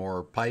talk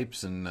more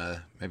pipes and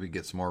maybe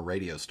get some more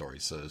radio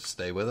stories. So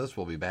stay with us.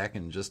 We'll be back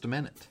in just a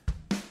minute.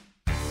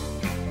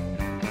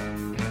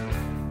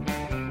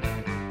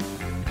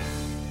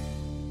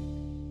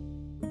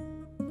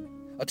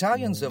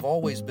 Italians have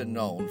always been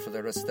known for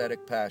their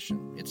aesthetic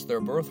passion. It's their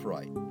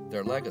birthright,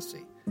 their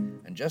legacy.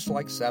 And just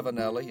like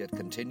Savinelli, it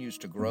continues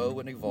to grow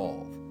and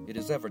evolve. It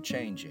is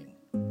ever-changing.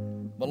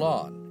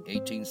 Milan,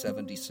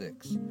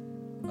 1876.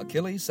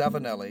 Achilles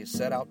Savinelli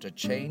set out to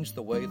change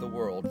the way the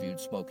world viewed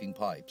smoking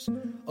pipes,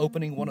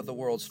 opening one of the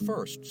world's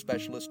first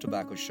specialist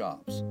tobacco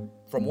shops.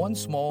 From one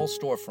small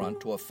storefront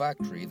to a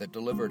factory that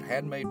delivered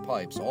handmade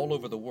pipes all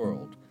over the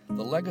world,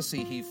 the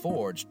legacy he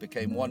forged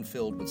became one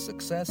filled with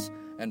success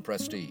and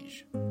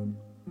prestige.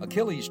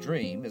 Achilles'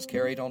 dream is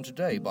carried on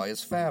today by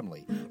his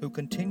family, who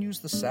continues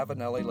the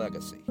Savinelli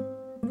legacy.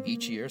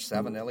 Each year,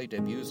 Savinelli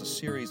debuts a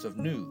series of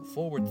new,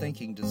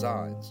 forward-thinking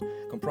designs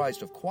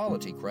comprised of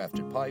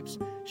quality-crafted pipes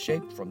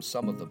shaped from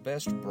some of the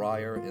best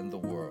briar in the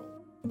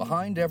world.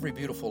 Behind every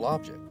beautiful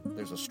object,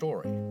 there's a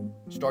story.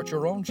 Start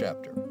your own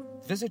chapter.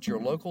 Visit your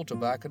local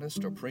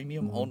tobacconist or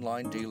premium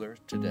online dealer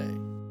today.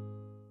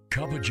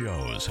 Cup of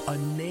Joe's, a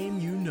name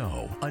you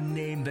know, a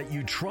name that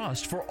you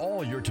trust for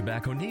all your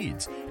tobacco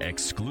needs.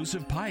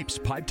 Exclusive pipes,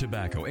 pipe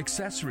tobacco,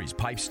 accessories,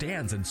 pipe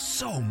stands, and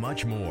so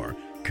much more.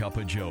 Cup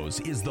of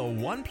Joe's is the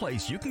one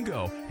place you can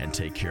go and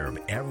take care of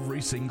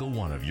every single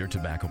one of your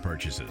tobacco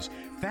purchases.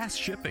 Fast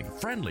shipping,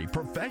 friendly,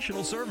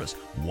 professional service.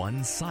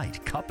 One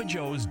site,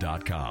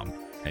 cupofjoes.com.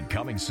 And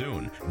coming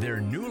soon, their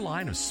new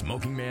line of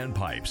Smoking Man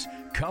pipes,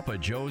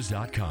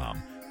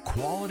 cupofjoes.com.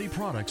 Quality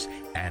products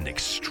and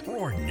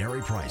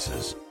extraordinary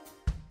prices.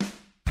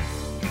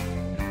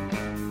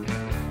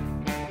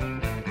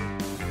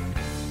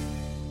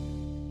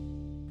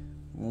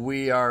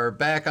 We are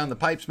back on the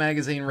Pipes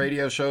Magazine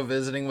radio show,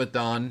 visiting with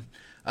Don.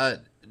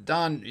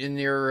 Don, in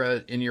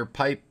your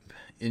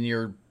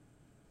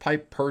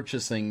pipe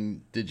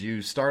purchasing, did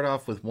you start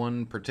off with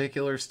one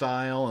particular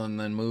style and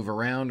then move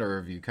around, or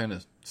have you kind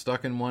of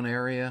stuck in one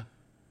area?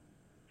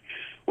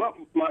 Well,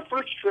 my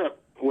first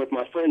trip with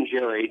my friend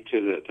Jerry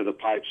to the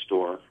pipe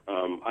store,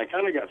 I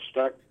kind of got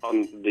stuck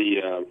on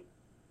the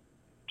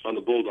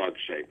bulldog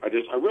shape.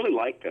 I really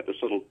liked that, this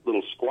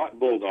little squat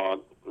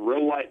bulldog,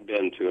 real light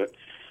bend to it.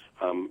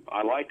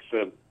 I like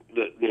the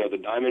the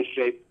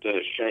diamond-shaped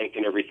shank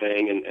and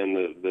everything, and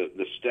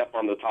the step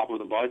on the top of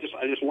the ball. I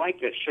just like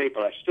that shape,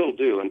 and I still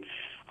do. And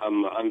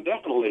I'm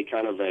definitely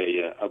kind of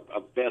a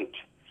bent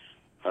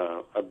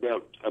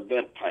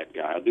type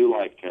guy. I do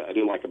like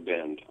a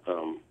bend.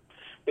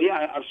 But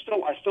yeah, I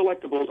still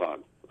like the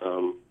bulldog.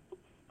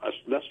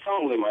 That's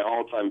probably my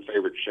all-time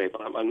favorite shape.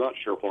 I'm not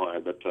sure why,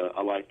 but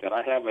I like that.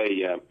 I have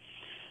a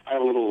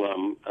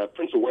little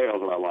Prince of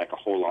Wales that I like a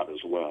whole lot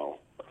as well.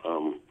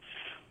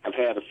 I've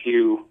had a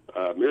few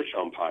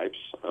meerschaum pipes,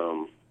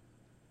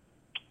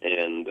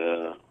 and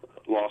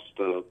lost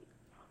a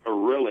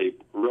really,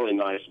 really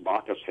nice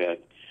Bacchus head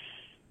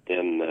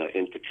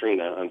in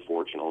Katrina,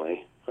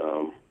 unfortunately.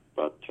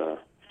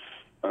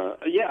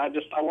 I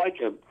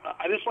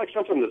just like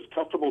something that's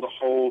comfortable to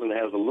hold and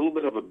has a little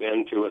bit of a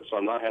bend to it, so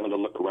I'm not having to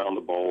look around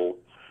the bowl,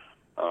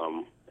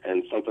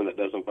 and something that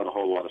doesn't put a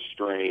whole lot of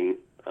strain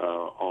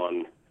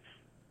on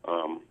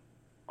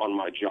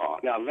my jaw.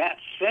 Now, that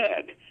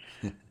said,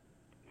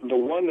 the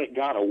one that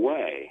got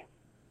away,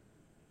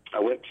 I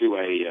went to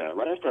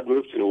right after I'd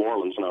moved to New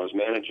Orleans and I was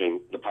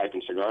managing the pipe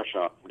and cigar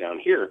shop down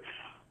here,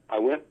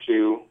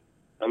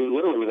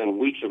 literally within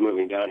weeks of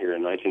moving down here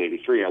in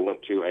 1983, I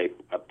went to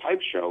a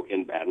pipe show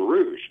in Baton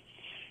Rouge.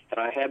 And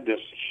I had this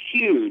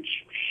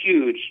huge,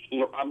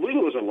 I believe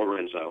it was a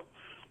Lorenzo,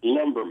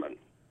 Lumberman.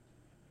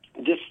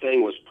 This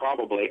thing was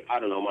probably, I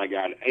don't know, my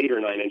God, 8 or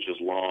 9 inches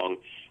long,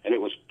 and it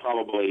was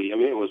probably,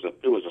 it was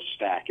a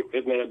stack.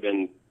 It may have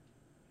been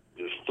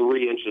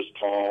 3 inches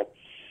tall,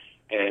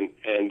 and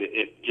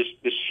it just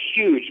this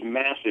huge,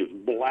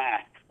 massive,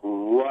 black,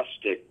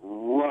 rustic,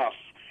 rough,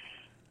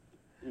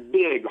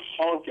 big,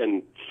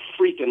 honking,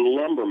 freaking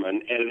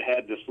Lumberman, and it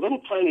had this little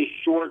tiny,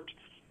 short,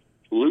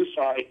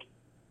 lucite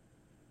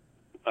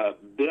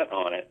bit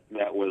on it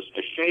that was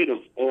a shade of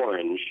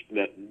orange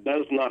that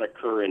does not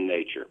occur in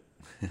nature.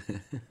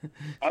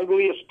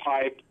 Ugliest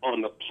pipe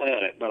on the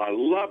planet, but I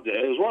loved it.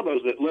 It was one of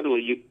those that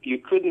literally you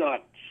could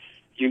not.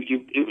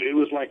 It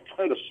was like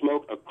trying to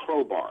smoke a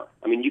crowbar.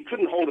 You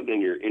couldn't hold it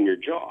in your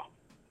jaw.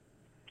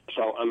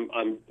 So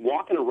I'm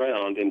walking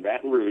around in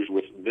Baton Rouge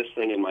with this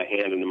thing in my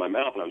hand and in my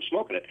mouth, and I'm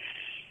smoking it.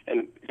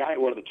 And the guy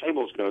at one of the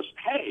tables goes,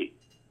 "Hey,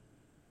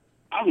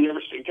 I've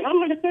never seen. Can I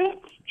look at that?"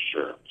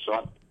 Sure. So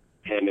I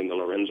hand him the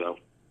Lorenzo.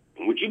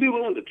 "Would you be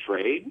willing to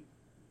trade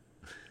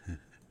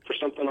for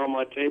something on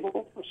my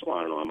table?" I said, "Well,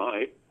 I don't know. I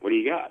might. What do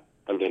you got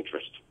of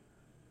interest?"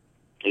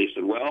 And he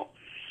said, "Well,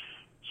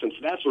 since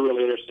that's a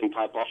really interesting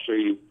pipe, I'll show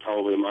you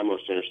probably my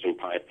most interesting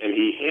pipe." And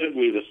he handed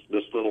me this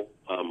little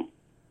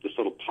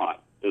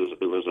pot. It was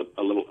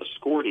a little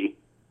Ascorti,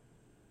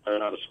 or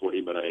not Ascorti,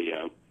 but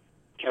a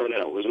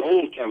Caminetto. It was an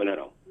old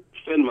Caminetto,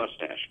 thin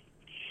mustache,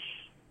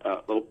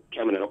 little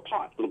Caminetto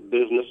pot, little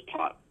business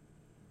pot,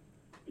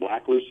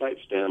 black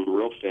lucite stem,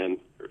 real thin,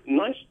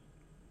 nice.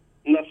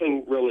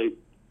 Nothing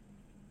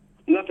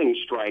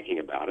striking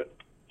about it.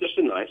 Just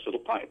a nice little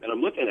pipe. And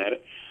I'm looking at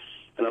it,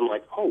 and I'm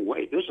like, oh,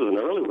 wait, this is an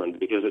early one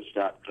because it's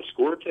got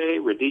Ascorte,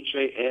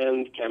 Radice,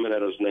 and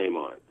Caminetto's name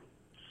on it.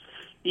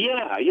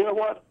 Yeah, you know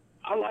what?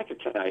 I like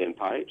Italian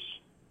pipes.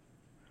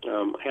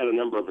 I had a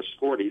number of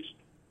Ascortis,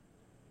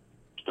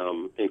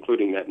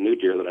 including that new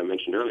deer that I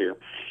mentioned earlier.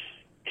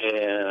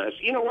 And I said,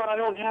 you know what? I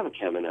don't have a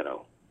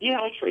Caminetto. Yeah,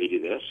 I'll trade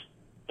you this.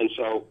 And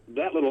so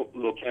that little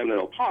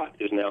Caminetto pot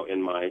is now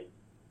in my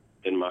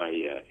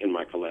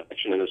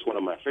collection, and it's one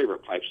of my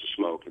favorite pipes to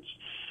smoke. It's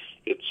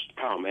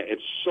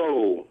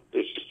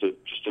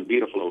just a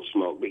beautiful little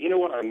smoke. But you know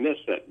what? I miss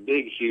that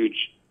big,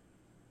 huge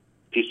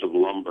piece of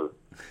lumber.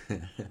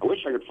 I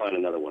wish I could find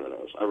another one of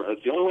those.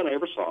 It's the only one I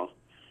ever saw,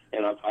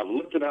 and I've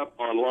looked it up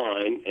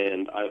online,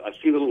 and I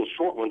see the little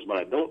short ones, but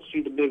I don't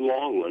see the big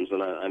long ones,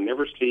 and I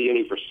never see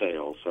any for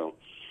sale. So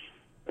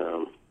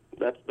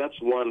that's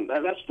the one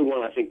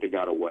I think that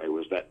got away,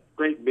 was that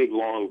great big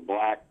long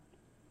black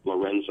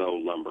Lorenzo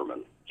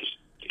Lumberman.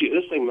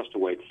 This thing must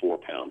have weighed 4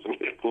 pounds.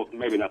 Well,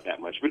 maybe not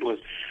that much, but it was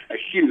a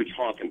huge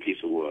honking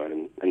piece of wood,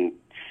 and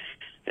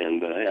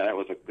that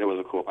was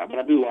a cool pipe. But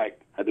I do like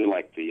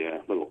the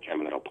little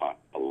Caminetto pot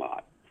a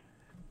lot.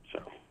 So.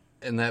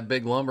 And that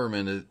big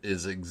Lumberman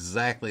is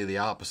exactly the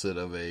opposite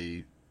of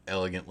a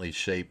elegantly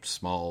shaped,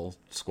 small,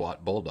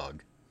 squat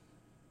bulldog.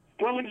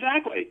 Well,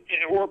 exactly,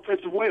 or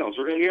Prince of Wales,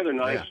 or any other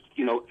nice,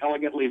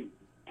 elegantly,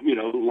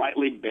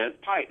 lightly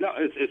bent pipe. No,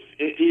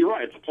 you're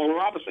right. It's the polar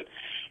opposite,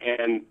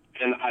 and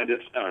I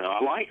don't know.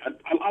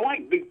 I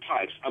like big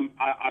pipes. I'm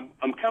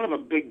kind of a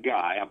big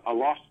guy. I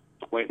lost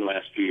weight in the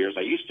last few years.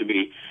 I used to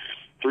be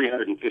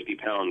 350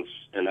 pounds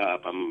and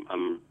up.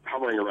 I'm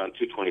hovering around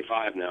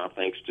 225 now,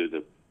 thanks to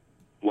the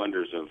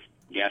wonders of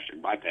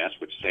gastric bypass,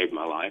 which saved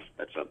my life.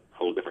 That's a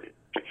whole different.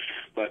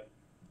 But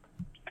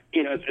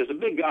as a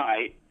big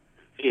guy,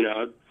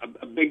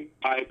 a big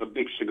pipe, a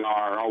big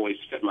cigar always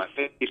fit my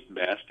face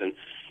best, and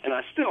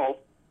I still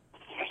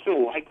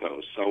like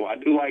those. So I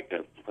do like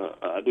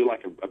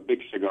a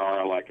big cigar.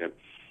 I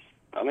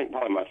think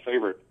probably my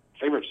favorite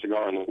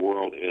cigar in the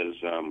world is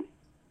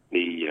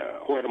the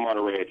Hoya de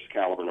Monterey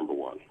Excalibur No.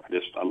 1.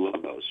 I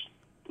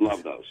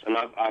love those, and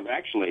I've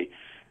actually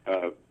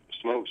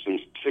smoked some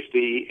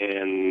 60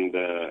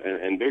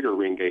 and bigger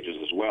ring gauges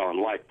as well, and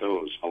liked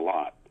those a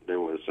lot. There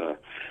was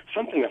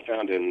something I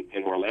found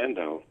in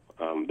Orlando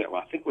that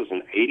I think was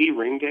an 80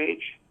 ring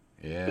gauge.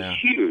 Yeah. It was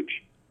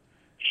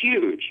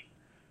huge,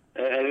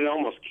 and it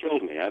almost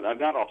killed me. I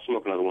got off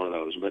smoking another one of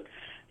those, but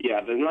yeah,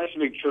 the nice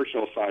big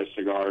Churchill-sized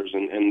cigars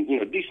and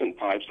decent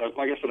pipes.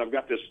 Like I said, I've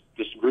got this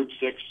Group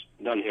 6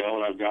 Dunhill,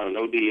 and I've got an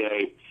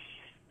ODA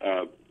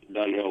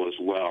Dunhill as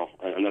well,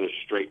 another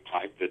straight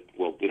pipe that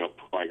will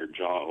pry your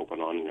jaw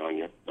open on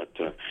you. But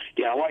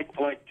yeah, I like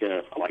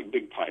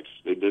big pipes.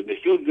 They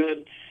feel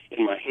good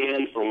in my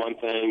hand for one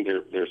thing.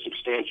 They're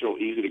substantial,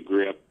 easy to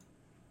grip,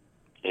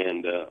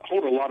 and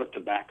hold a lot of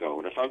tobacco.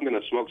 And if I'm going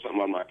to smoke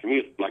something on my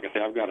commute, like I say,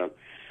 I've got a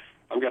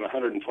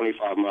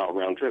 125-mile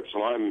round trip,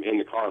 so I'm in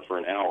the car for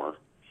an hour.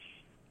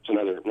 It's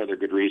another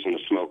good reason to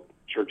smoke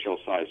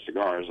Churchill-sized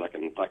cigars. I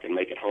can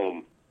make it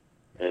home,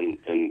 and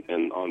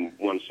on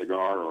one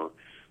cigar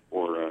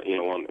or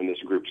in this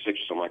Group 6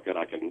 or something like that,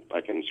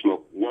 I can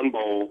smoke one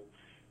bowl,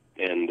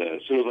 and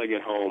as soon as I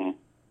get home,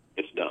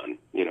 it's done.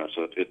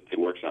 So it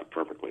works out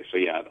perfectly. So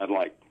yeah, I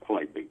like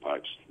big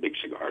pipes, big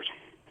cigars.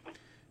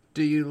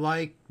 Do you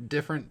like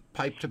different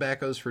pipe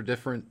tobaccos for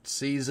different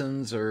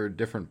seasons or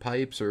different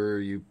pipes, or are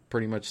you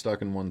pretty much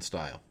stuck in one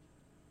style?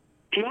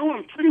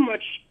 I'm pretty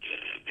much,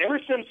 ever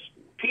since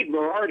Pete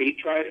Berardi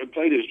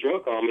played his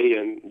joke on me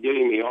and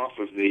getting me off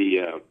of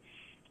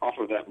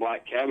that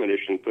black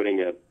Cavendish and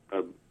putting a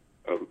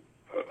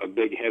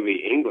big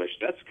heavy English,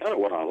 that's kind of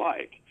what I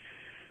like.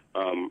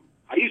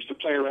 I used to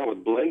play around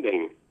with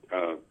blending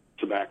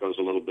tobaccos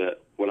a little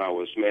bit when I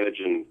was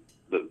managing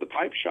the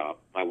pipe shop.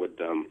 I would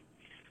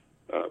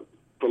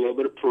put a little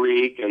bit of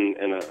Perique and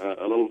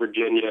a little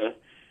Virginia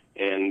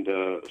and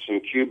some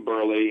Cube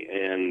Burley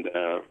and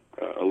a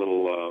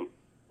little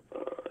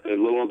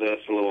of this,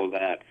 a little of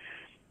that,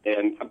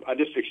 and I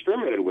just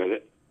experimented with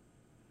it,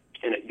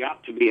 and it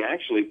got to be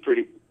actually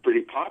pretty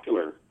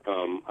popular.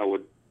 I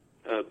would,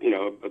 a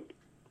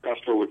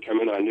customer would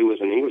come in I knew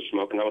was an English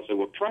smoker, and I would say,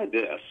 well, try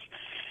this,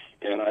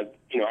 and I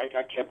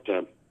kept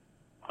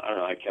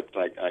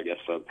I guess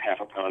a half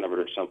a pound of it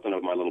or something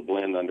of my little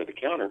blend under the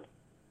counter.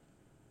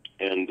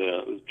 And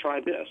try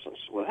this. And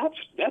so, well,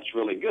 that's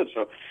really good.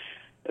 So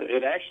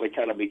it actually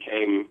kind of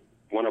became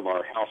one of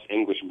our house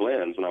English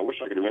blends, and I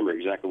wish I could remember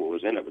exactly what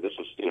was in it, but this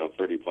was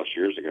 30 plus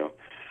years ago.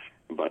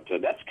 But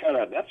that's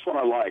what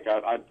I like.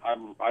 I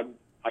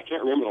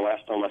can't remember the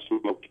last time I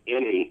smoked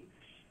any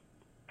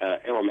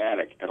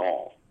aromatic at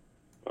all.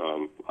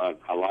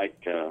 I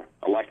like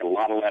a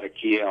lot of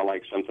Latakia. I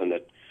like something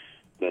that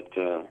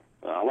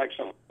I like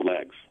some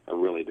legs. I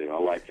really do. I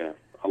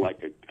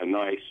like a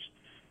nice,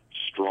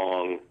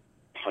 strong,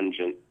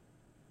 pungent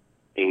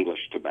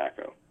English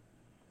tobacco.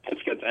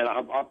 It's good, and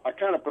I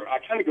kind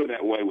of go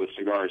that way with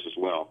cigars as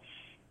well.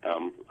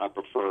 I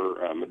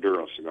prefer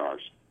Maduro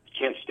cigars.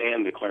 Can't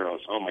stand the Claros.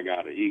 Oh my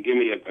God! You give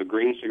me a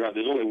green cigar.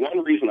 There's only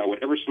one reason I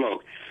would ever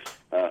smoke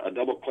a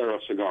double Claro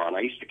cigar, and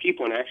I used to keep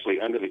one actually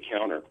under the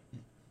counter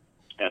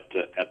at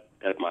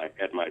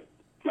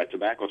my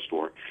tobacco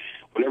store.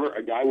 Whenever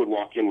a guy would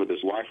walk in with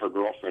his wife or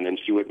girlfriend, and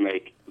she would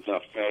make the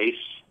face,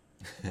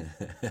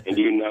 and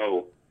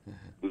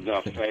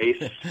the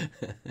face,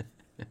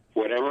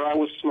 whatever I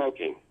was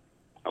smoking,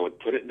 I would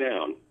put it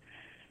down,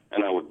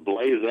 and I would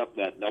blaze up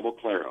that double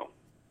Claro,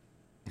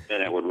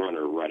 and that would run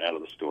her right out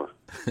of the store.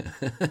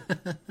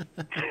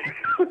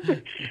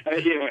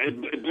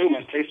 It blew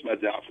my taste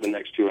buds out for the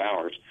next 2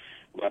 hours,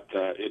 but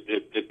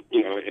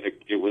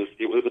it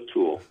was a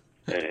tool,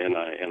 and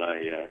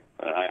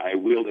I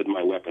wielded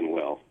my weapon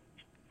well.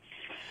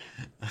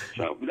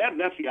 So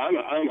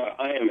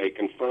I am a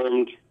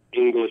confirmed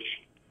English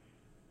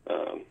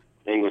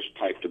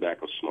pipe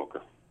tobacco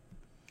smoker.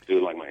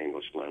 Do like my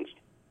English blends.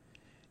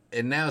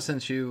 And now,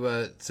 since you've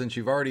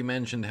already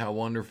mentioned how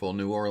wonderful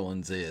New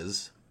Orleans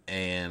is,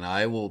 and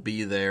I will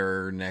be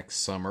there next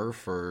summer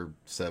for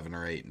 7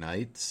 or 8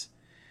 nights,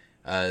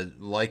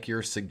 like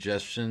your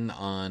suggestion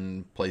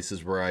on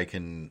places where I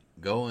can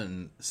go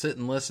and sit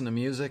and listen to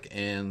music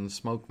and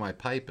smoke my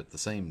pipe at the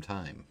same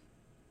time.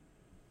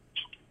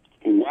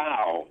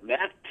 Wow, I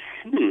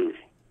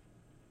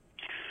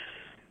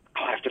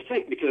have to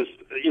think, because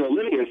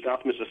living in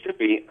South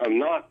Mississippi, I'm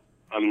not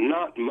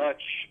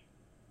much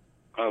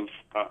of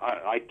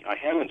I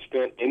haven't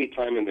spent any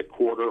time in the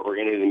Quarter or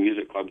any of the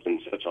music clubs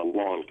in such a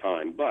long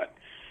time, but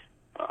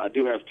I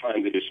do have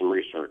time to do some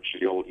research.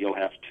 You'll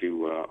have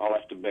to I'll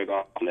have to beg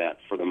off on that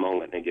for the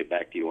moment and get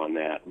back to you on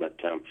that. But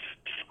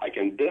I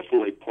can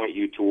definitely point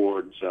you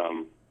towards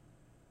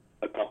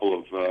a couple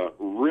of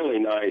really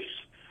nice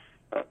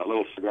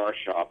little cigar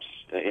shops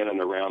in and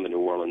around the New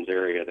Orleans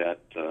area that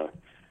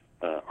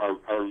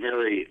are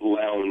very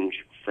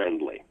lounge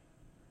friendly,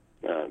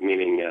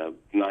 meaning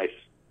nice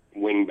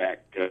wingback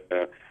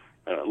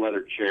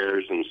leather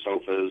chairs and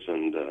sofas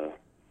and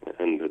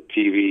the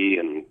TV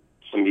and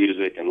some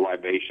music and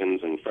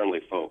libations and friendly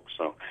folks.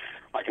 So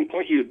I can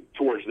point you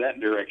towards that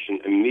direction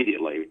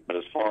immediately. But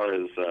as far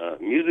as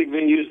music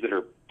venues that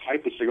are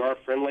pipe and cigar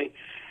friendly,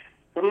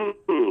 New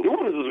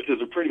Orleans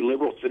is a pretty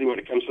liberal city when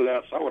it comes to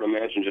that. So I would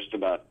imagine just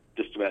about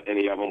just about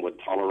any of them would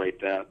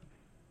tolerate that.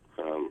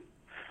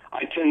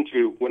 I tend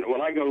to,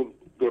 when I go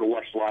to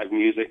watch live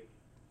music,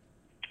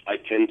 I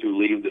tend to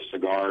leave the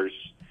cigars,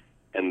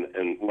 and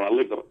well, I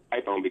leave the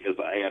pipe on because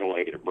I don't want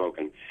to get it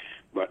broken.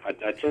 But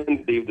I tend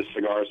to leave the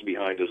cigars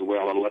behind as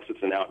well, unless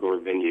it's an outdoor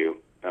venue,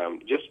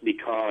 just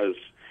because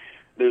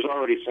there's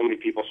already so many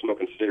people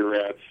smoking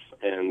cigarettes,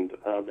 and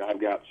I've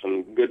got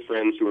some good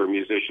friends who are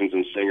musicians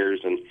and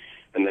singers, and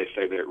they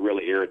say that it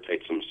really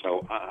irritates them.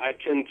 So I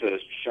tend to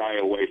shy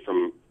away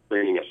from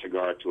bringing a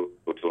cigar to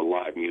a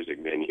live music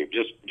venue,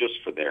 just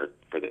for their.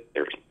 But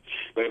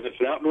if it's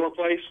an outdoor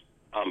place,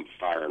 I'm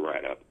firing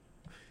right up.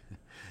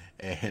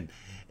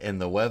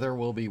 And the weather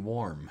will be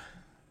warm.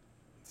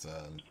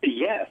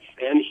 Yes,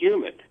 and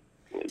humid.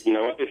 You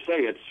know what they say?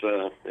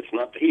 It's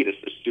not the heat;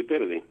 it's the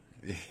stupidity.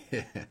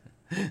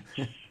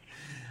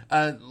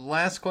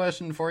 Last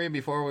question for you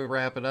before we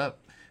wrap it up.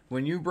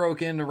 When you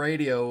broke into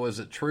radio, was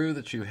it true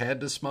that you had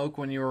to smoke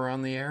when you were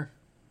on the air?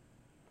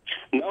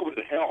 No, but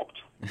it helped.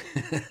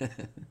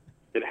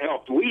 It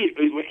helped.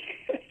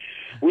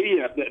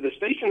 The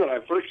station that I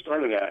first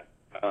started at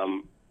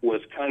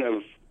was kind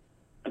of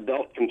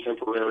adult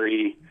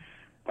contemporary,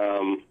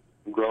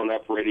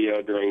 grown-up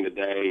radio during the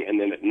day, and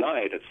then at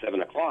night at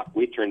 7 o'clock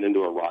we turned into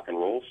a rock and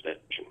roll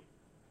station.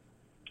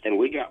 And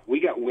we got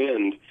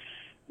wind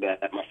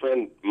that my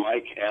friend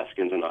Mike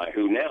Askins and I,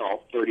 who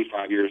now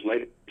 35 years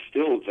later is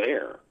still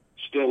there,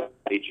 still at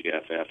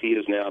HGFF. He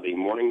is now the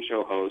morning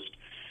show host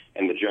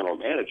and the general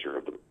manager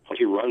of the place.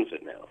 He runs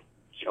it now.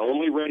 It's the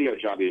only radio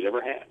job he's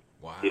ever had.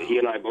 Wow. He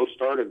and I both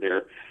started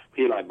there.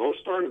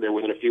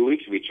 Within a few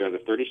weeks of each other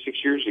 36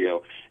 years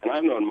ago. And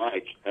I've known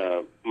Mike.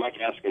 Mike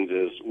Askins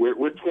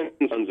we're twin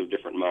sons of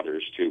different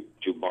mothers,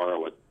 to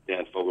borrow a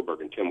Dan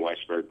Fogelberg and Tim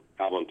Weisberg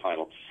album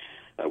title.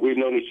 We've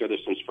known each other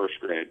since first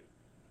grade,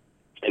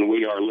 and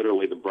we are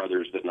literally the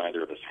brothers that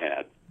neither of us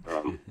had.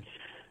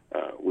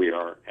 We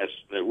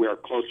are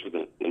closer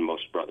than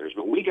most brothers.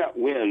 But we got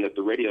wind that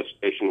the radio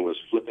station was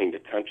flipping the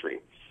country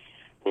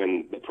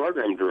when the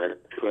program director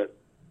put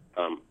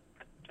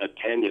a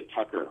Tanya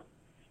Tucker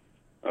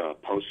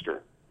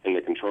poster in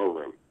the control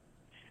room,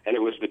 and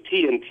it was the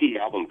TNT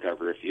album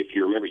cover. If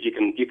you remember, you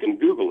can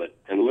Google it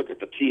and look at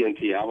the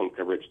TNT album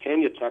cover. It's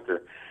Tanya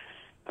Tucker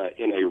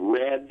in a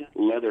red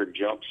leather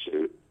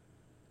jumpsuit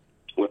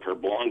with her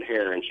blonde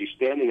hair, and she's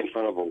standing in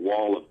front of a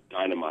wall of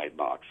dynamite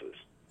boxes.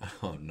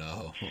 Oh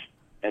no!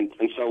 And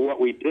so what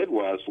we did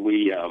was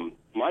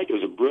Mike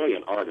was a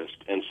brilliant artist,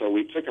 and so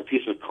we took a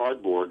piece of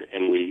cardboard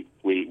and we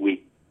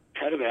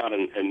cut it out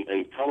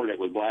and colored it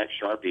with black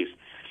Sharpies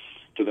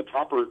to the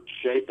proper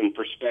shape and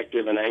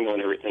perspective and angle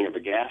and everything of a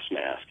gas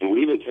mask. And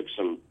we even took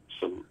some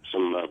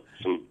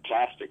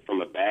plastic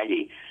from a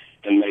baggie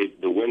and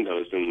made the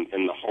windows and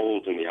the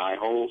holes in the eye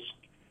holes,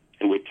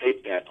 and we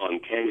taped that on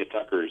Tanya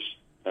Tucker's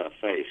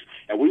face.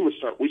 And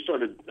we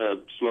started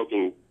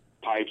smoking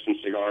pipes and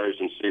cigars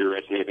and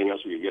cigarettes and anything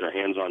else we could get our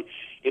hands on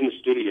in the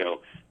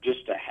studio,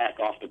 just to hack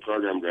off the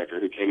program director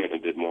who came in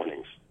and did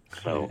mornings.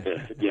 So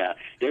yeah,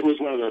 it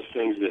was one of those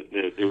things that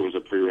it was a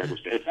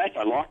prerequisite. In fact,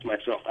 I locked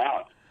myself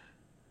out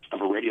of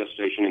a radio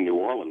station in New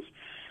Orleans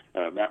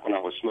back when I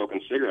was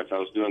smoking cigarettes. I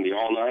was doing the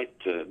all night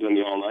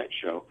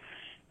show,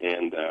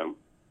 and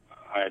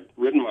I had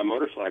ridden my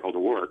motorcycle to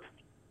work,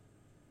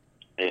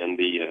 and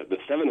the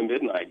 7 to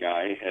midnight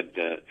guy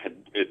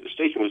the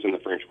station was in the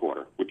French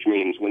Quarter, which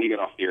means when he got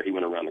off the air, he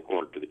went around the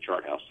corner to the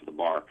chart house, to the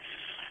bar,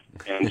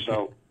 and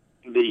so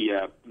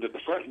the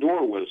front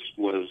door was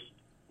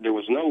there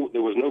was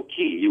no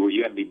key.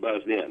 You had to be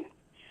buzzed in,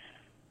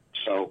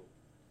 so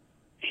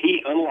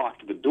he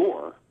unlocked the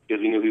door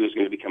because he knew he was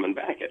going to be coming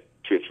back at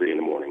 2 or 3 in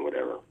the morning,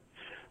 whatever.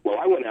 Well,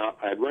 I went out.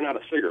 I had run out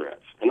of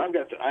cigarettes, and I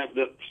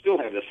still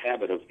have this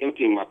habit of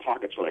emptying my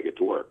pockets when I get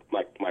to work.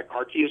 My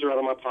car keys are out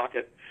of my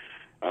pocket.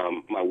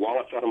 My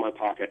wallet's out of my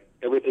pocket.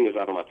 Everything is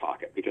out of my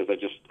pocket because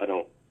I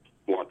don't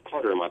want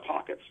clutter in my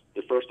pockets.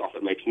 First off,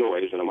 it makes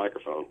noise in a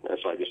microphone, and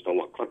so I just don't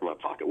want clutter in my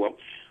pocket. Well,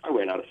 I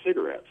ran out of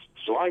cigarettes,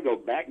 so I go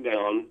back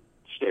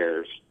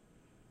downstairs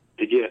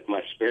to get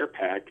my spare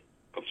pack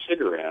of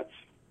cigarettes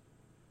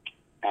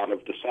out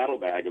of the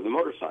saddlebag of the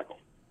motorcycle.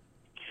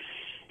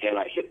 And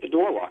I hit the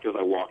door lock as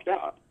I walked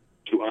out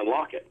to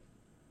unlock it.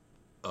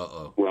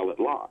 Uh-oh. Well, it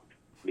locked.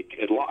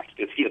 It locked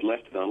because he had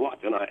left it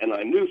unlocked. And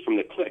I knew from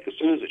the click as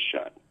soon as it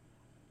shut.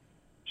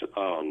 So,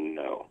 oh,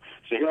 no.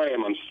 So here I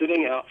am. I'm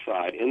sitting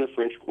outside in the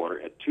French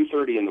Quarter at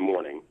 2:30 in the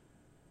morning.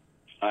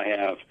 I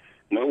have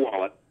no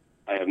wallet.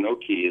 I have no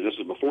keys. This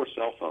is before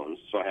cell phones,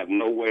 so I have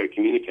no way to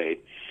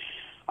communicate.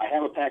 I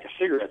have a pack of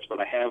cigarettes, but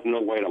I have no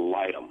way to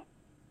light them.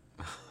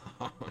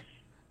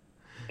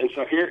 And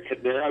so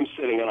there I'm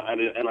sitting,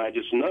 and I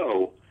just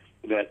know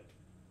that,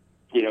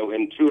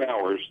 in 2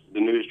 hours, the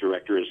news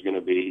director is going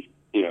to be,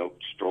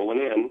 strolling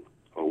in.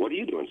 Oh, what are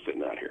you doing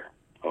sitting out here?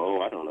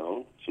 Oh, I don't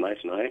know. It's a nice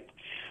night.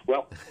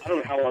 Well, I don't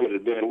know how long it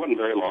had been. It wasn't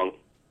very long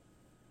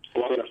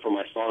enough for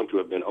my song to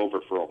have been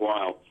over for a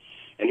while.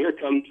 And here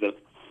comes the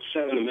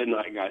 7 to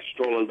midnight guy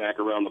strolling back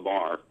around the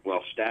bar,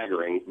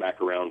 staggering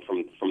back around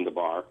from the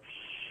bar.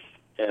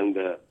 And,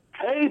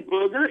 hey,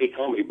 Booger. He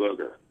called me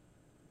Booger.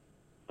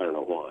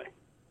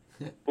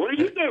 What are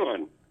you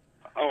doing?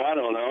 Oh, I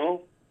don't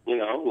know.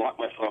 Lock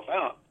myself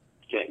out.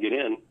 Can't get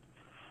in.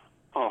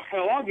 Oh,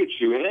 hell, I'll get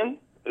you in.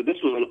 This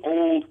was an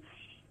old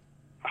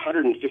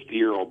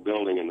 150-year-old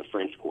building in the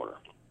French Quarter.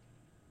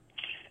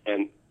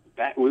 And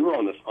we were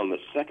on the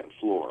second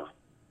floor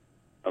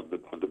of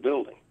the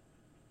building.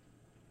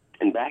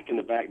 And back in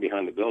the back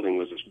behind the building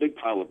was this big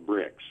pile of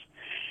bricks.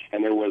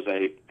 And there was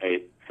a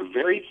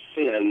very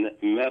thin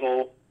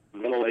metal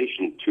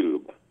ventilation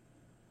tube.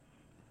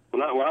 I'm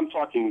not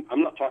talking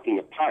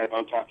a pipe.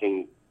 I'm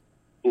talking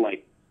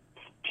like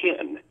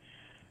tin,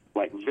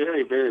 like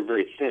very, very,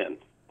 very thin.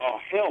 Oh,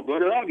 hell,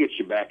 brother, I'll get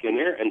you back in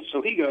there. And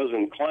so he goes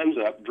and climbs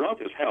up,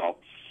 drunk as hell,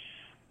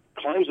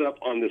 climbs up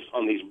on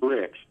these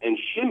bricks and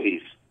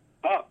shimmies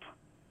up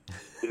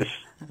this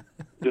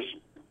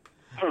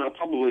I don't know,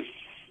 probably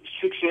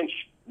 6-inch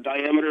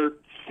diameter,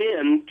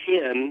 thin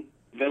tin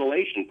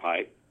ventilation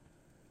pipe.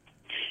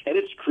 And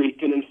it's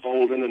creaking and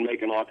folding and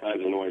making all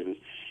kinds of noises.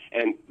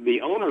 And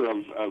the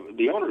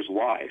owner's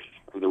wife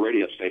of the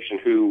radio station,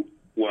 who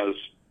was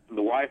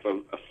the wife of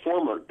a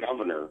former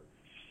governor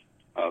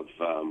of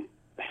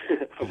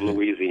of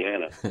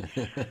Louisiana,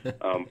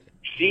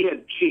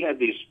 she had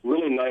these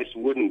really nice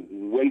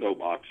wooden window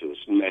boxes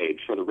made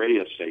for the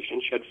radio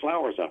station. She had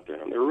flowers out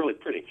there, and they were really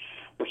pretty.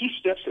 Well, he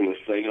steps in this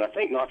thing, and I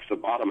think knocks the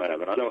bottom out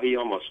of it. I know he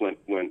almost went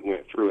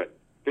through it.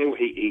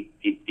 Anyway,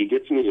 he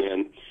gets me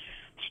in,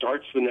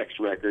 starts the next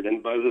record,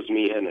 and buzzes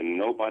me in, and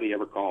nobody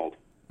ever called.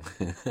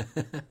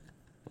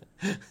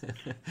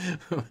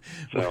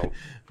 So,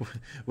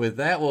 with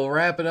that, we'll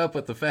wrap it up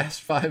with the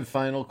Fast 5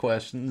 final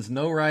questions.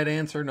 No right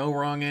answer, no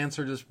wrong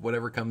answer, just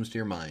whatever comes to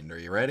your mind. Are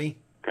you ready?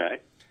 Okay.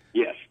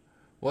 Yes.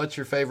 What's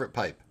your favorite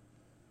pipe?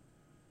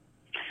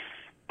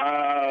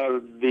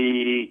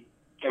 The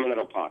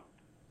Caminetto pot.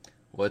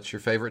 What's your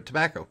favorite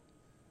tobacco?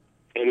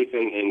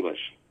 Anything English.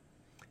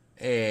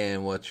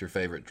 And what's your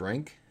favorite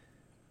drink?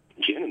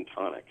 Gin and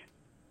tonic.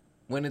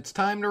 When it's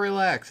time to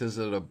relax, is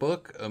it a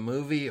book, a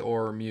movie,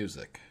 or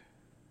music?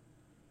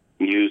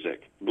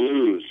 Music.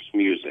 Blues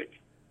music.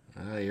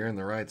 You're in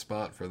the right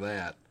spot for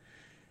that.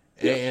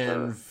 Yes,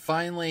 and sir.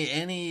 Finally,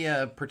 any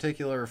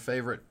particular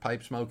favorite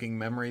pipe smoking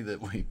memory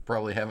that we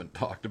probably haven't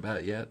talked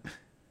about yet?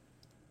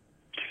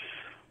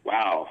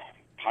 Wow.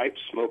 Pipe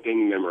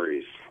smoking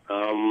memories.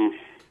 Off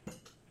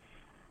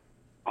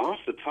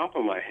the top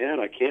of my head,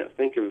 I can't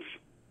think of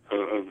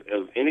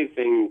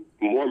anything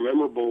more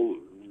memorable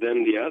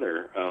than the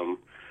other.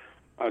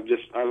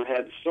 I've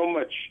had so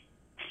much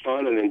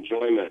fun and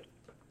enjoyment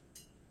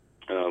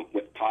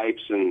with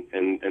pipes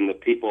and the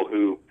people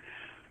who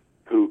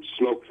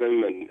smoke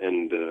them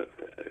and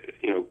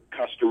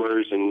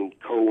customers and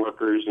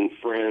coworkers and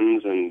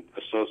friends and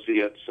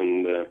associates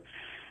and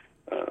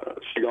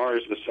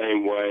cigars the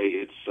same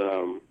way.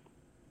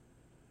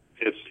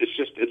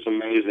 It's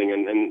amazing,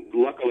 and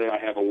luckily I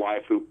have a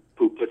wife who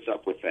puts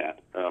up with that.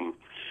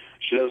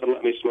 She doesn't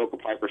let me smoke a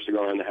pipe or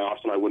cigar in the house,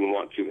 and I wouldn't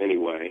want to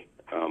anyway.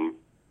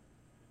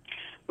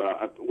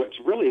 But what's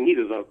really neat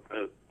is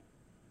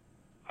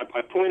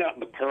I point out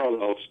the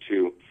parallels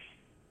to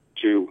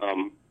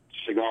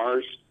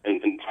cigars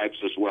and pipes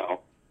as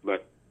well.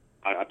 But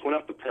I point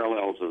out the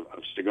parallels of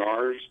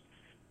cigars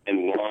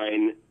and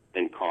wine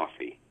and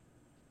coffee.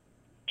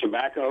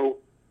 Tobacco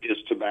is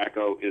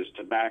tobacco is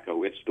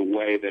tobacco. It's the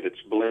way that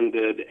it's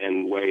blended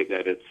and way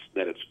that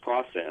it's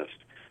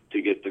processed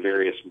to get the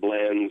various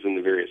blends and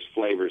the various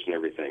flavors and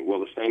everything. Well,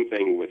 the same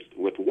thing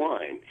with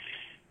wine.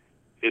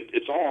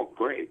 It's all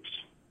grapes,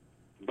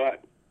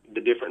 but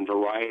the different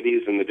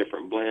varieties and the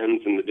different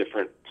blends and the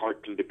different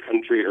parts of the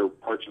country or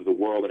parts of the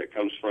world that it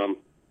comes from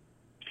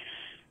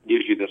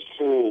gives you this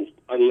whole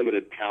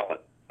unlimited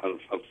palette of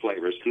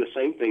flavors. And the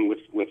same thing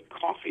with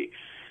coffee.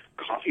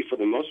 Coffee, for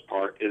the most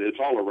part, it's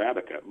all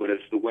Arabica, but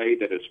it's the way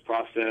that it's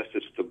processed,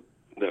 it's the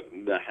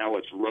how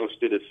it's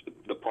roasted, it's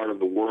the part of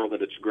the world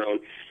that it's grown,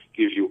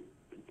 gives you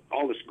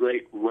all this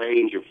great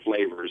range of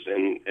flavors.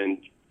 And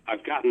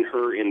I've gotten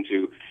her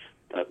into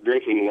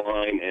drinking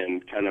wine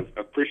and kind of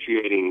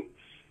appreciating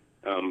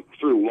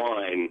through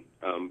wine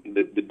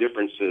the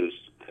differences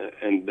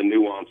and the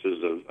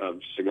nuances of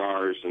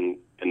cigars and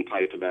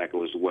pipe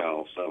tobacco as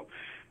well. So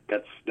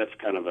that's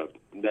kind of a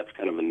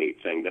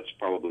neat thing. That's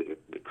probably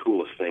the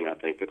coolest thing I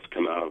think that's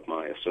come out of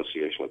my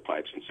association with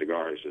pipes and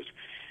cigars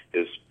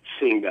is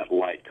seeing that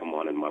light come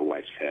on in my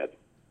wife's head.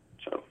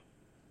 So,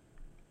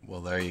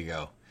 well, there you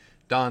go,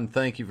 Don.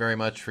 Thank you very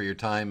much for your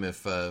time.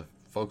 If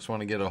folks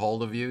want to get a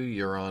hold of you,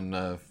 you're on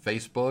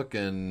Facebook.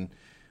 And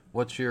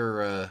what's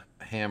your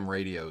ham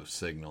radio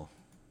signal?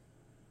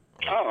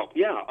 Oh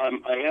yeah, I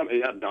am.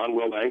 Yeah, Don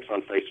Wilbanks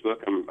on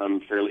Facebook.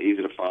 I'm fairly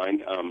easy to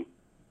find.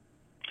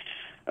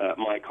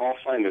 My call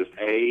sign is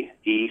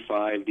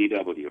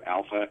AE5DW,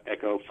 Alpha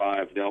Echo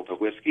 5 Delta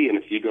Whiskey, and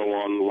if you go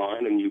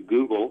online and you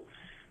Google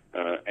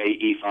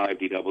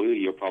AE5DW,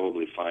 you'll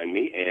probably find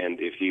me.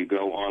 And if you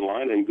go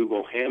online and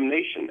Google Ham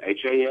Nation,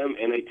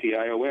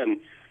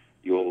 HAMNATION,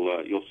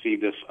 you'll see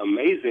this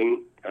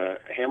amazing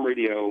ham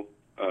radio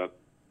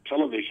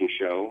television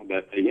show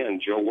that, again,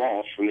 Joe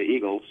Walsh from the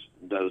Eagles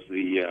does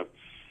the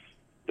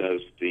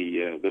does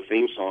the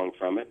theme song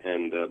from it,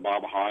 and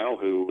Bob Heil,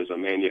 who was a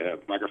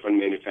microphone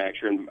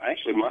manufacturer, and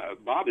actually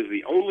Bob is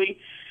the only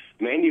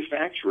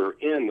manufacturer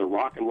in the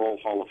Rock and Roll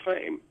Hall of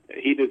Fame.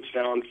 He did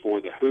sound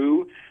for the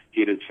Who,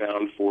 he did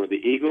sound for the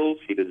Eagles,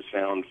 he did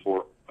sound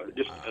for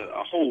just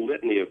a whole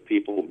litany of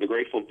people, the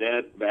Grateful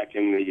Dead back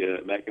in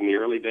the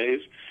early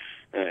days.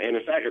 And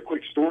in fact, a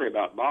quick story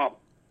about Bob,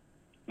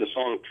 the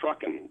song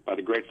Truckin' by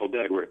the Grateful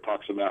Dead, where it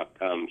talks about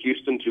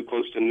Houston too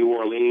close to New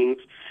Orleans,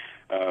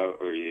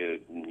 or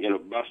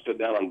busted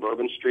down on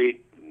Bourbon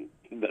Street.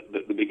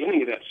 The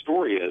beginning of that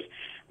story is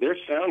their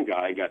sound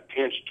guy got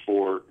pinched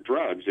for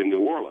drugs in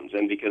New Orleans,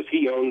 and because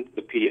he owned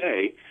the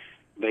PA,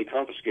 they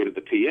confiscated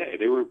the PA.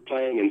 They were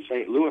playing in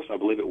St. Louis, I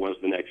believe it was,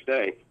 the next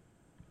day,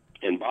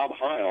 and Bob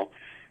Heil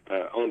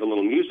owned a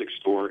little music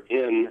store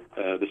in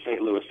the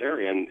St. Louis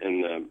area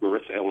in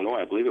Maritza,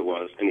 Illinois, I believe it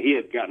was, and he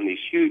had gotten these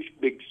huge,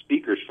 big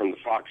speakers from the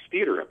Fox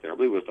Theater up there. I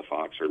believe it was the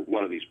Fox or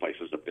one of these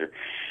places up there.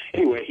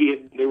 Anyway,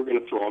 they were going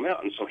to throw them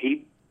out, and so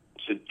he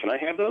said, "Can I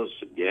have those?" I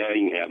said, "Yeah,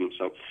 you can have them."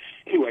 So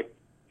anyway,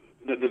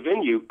 the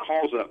venue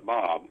calls up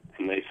Bob,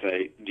 and they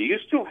say, "Do you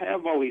still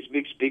have all these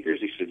big speakers?"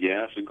 He said,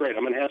 "Yeah." I said, "Great,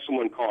 I'm going to have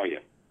someone call you."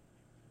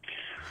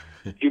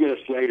 A few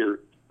minutes later,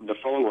 the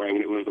phone rang,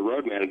 and it was the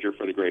road manager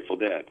for the Grateful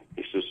Dead.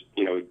 He says,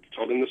 he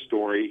told him the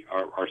story.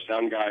 Our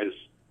sound guys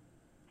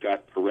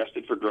got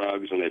arrested for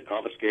drugs, and they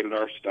confiscated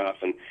our stuff,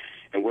 and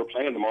we're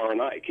playing tomorrow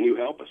night. Can you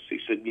help us? He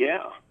said,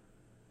 "Yeah."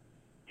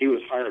 He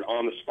was hired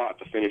on the spot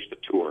to finish the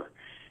tour,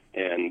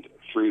 and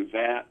through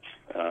that,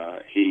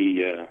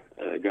 he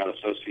got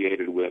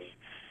associated with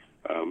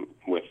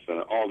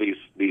all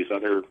these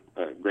other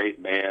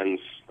great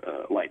bands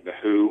like the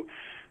Who.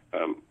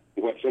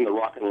 What's in the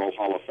Rock and Roll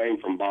Hall of Fame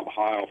from Bob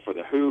Heil for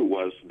the Who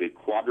was the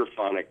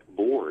quadraphonic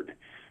board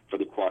for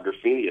the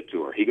Quadrophenia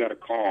tour. He got a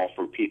call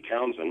from Pete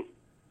Townsend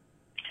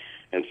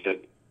and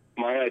said,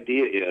 "My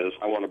idea is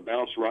I want to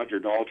bounce Roger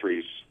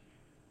Daltrey's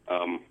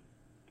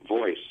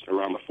voice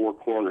around the four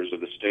corners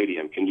of the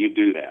stadium. Can you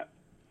do that?"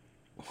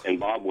 And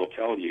Bob will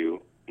tell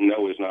you,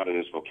 no is not in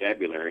his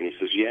vocabulary. And he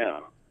says,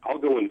 "Yeah, I'll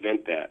go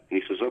invent that."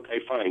 And he says,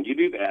 "Okay, fine, you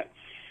do that,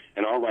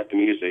 and I'll write the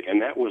music."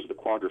 And that was the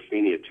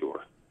Quadrophenia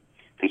tour.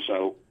 And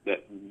so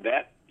that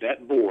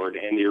board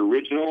and the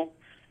original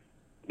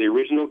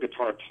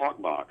guitar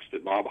talk box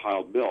that Bob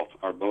Heil built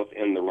are both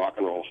in the Rock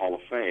and Roll Hall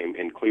of Fame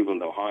in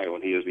Cleveland, Ohio,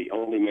 and he is the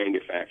only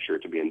manufacturer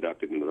to be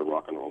inducted into the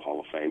Rock and Roll Hall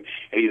of Fame.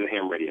 And he's a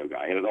ham radio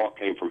guy, and it all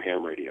came from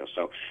ham radio.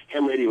 So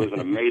ham radio is an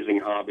amazing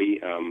hobby.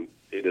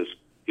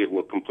 It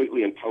will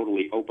completely and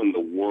totally open the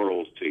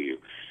world to you,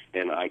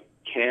 and I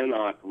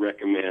cannot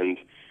recommend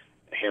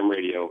ham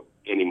radio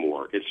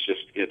anymore. It's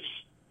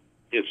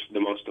the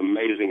most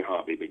amazing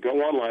hobby. But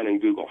go online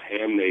and Google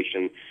Ham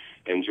Nation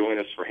and join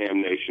us for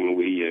Ham Nation.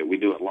 We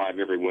do it live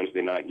every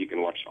Wednesday night. You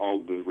can watch all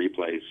the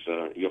replays.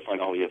 You'll find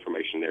all the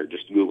information there.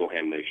 Just Google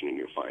Ham Nation and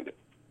you'll find it.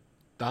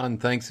 Don,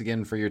 thanks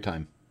again for your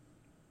time.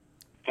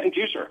 Thank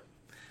you, sir.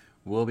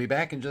 We'll be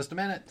back in just a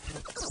minute.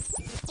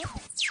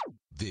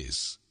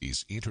 This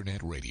is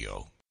Internet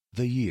Radio.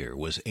 The year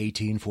was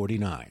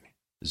 1849.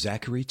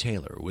 Zachary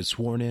Taylor was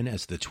sworn in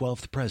as the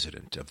 12th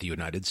President of the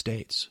United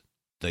States.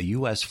 The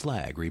U.S.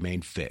 flag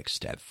remained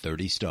fixed at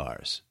 30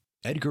 stars.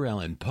 Edgar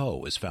Allan Poe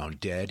was found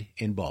dead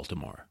in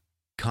Baltimore.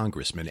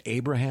 Congressman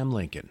Abraham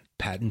Lincoln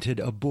patented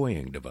a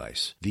buoying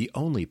device, the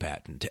only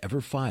patent ever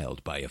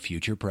filed by a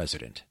future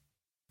president.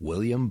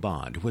 William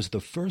Bond was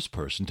the first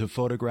person to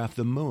photograph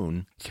the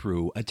moon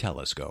through a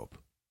telescope.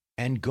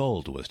 And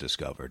gold was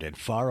discovered in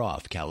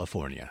far-off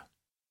California.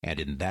 And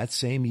in that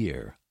same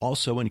year,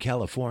 also in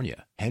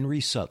California, Henry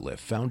Sutliff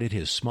founded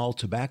his small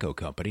tobacco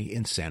company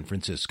in San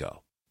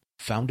Francisco.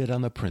 Founded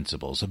on the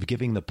principles of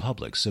giving the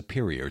public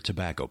superior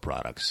tobacco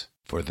products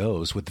for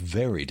those with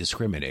very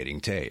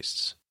discriminating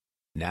tastes.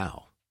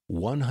 Now,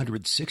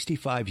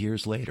 165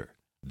 years later,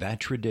 that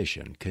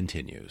tradition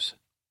continues.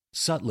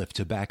 Sutliff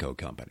Tobacco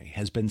Company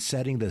has been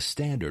setting the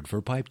standard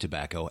for pipe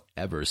tobacco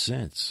ever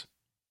since.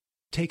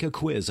 Take a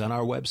quiz on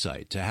our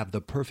website to have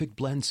the perfect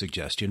blend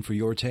suggestion for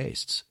your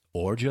tastes,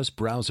 or just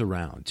browse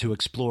around to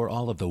explore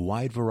all of the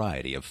wide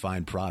variety of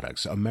fine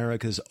products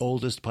America's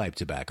oldest pipe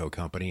tobacco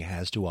company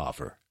has to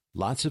offer.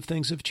 Lots of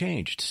things have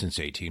changed since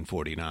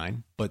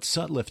 1849, but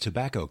Sutliff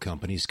Tobacco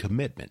Company's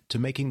commitment to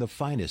making the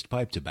finest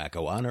pipe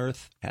tobacco on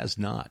earth has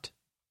not.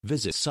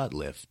 Visit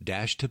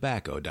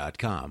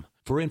sutliff-tobacco.com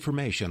for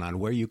information on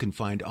where you can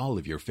find all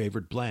of your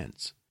favorite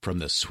blends, from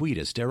the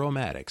sweetest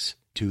aromatics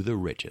to the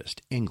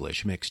richest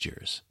English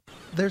mixtures.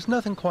 There's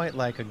nothing quite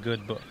like a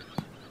good book,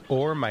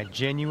 or my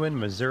genuine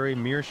Missouri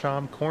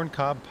Meerschaum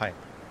corncob pipe,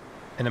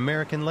 an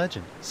American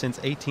legend since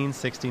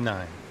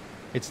 1869.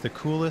 It's the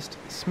coolest,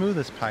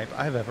 smoothest pipe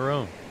I've ever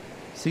owned.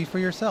 See for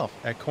yourself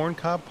at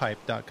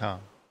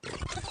corncobpipe.com.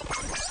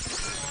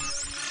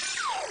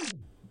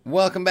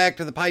 Welcome back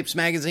to the Pipes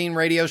Magazine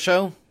radio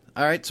show.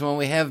 All right, so when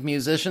we have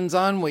musicians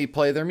on, we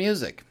play their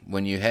music.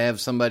 When you have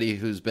somebody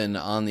who's been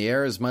on the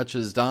air as much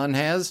as Don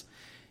has,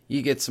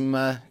 you get some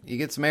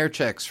air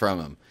checks from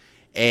him.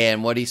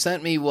 And what he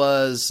sent me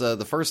was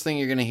the first thing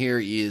you're going to hear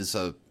is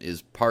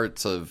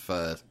parts of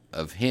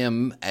of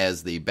him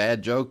as the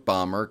Bad Joke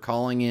Bomber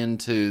calling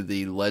into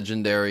the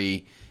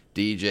legendary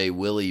DJ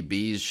Willie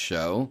B's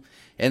show.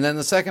 And then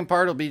the second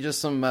part will be just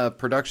some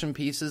production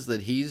pieces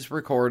that he's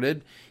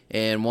recorded,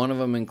 and one of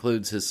them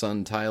includes his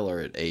son Tyler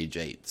at age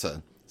 8.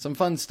 So some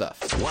fun stuff.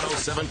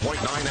 107.9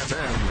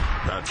 FM,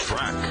 The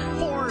Track.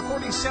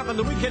 4:47,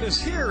 the weekend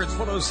is here. It's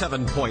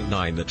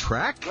 107.9, The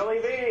Track. Willie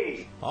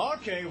B.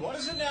 Okay, what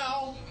is it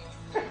now?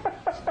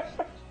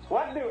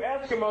 What do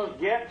Eskimos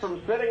get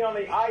from sitting on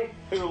the ice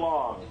too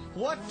long?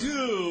 What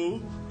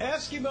do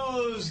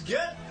Eskimos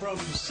get from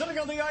sitting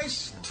on the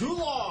ice too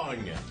long?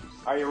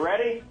 Are you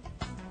ready?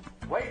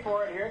 Wait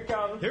for it. Here it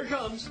comes. Here it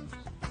comes.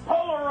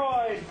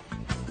 Polaroid.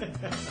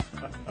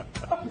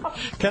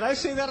 Can I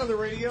say that on the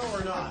radio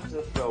or not?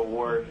 Just the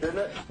worst, isn't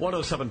it?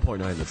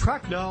 107.9, The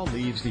Track now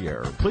leaves the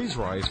air. Please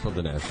rise for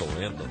the national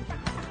anthem.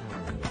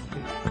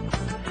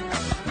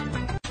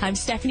 I'm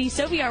Stephanie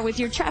Sobiar with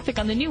your traffic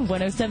on the new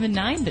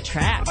 107.9 The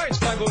Track. All right, it's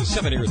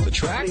 5:07 here at The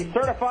Track. The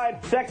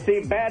certified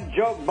sexy bad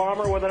joke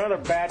bomber with another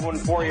bad one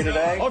for you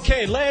today.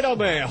 Okay, lay it on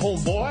me,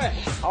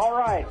 homeboy. All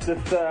right, this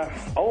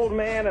old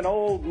man and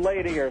old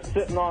lady are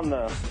sitting on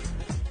the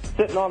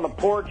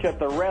porch at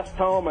the rest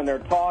home, and they're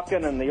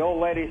talking, and the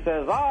old lady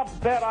says, "I'll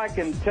bet I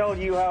can tell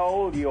you how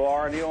old you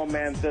are." And the old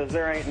man says,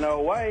 "There ain't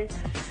no way."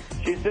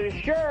 She says,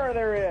 "Sure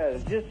there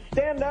is. Just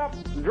stand up,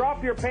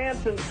 drop your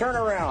pants, and turn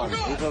around."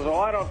 He says, "Well,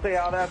 I don't see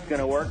how that's going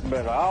to work,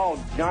 but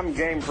I'm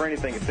game for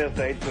anything at this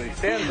age." So he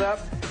stands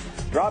up,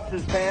 drops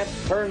his pants,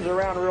 turns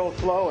around real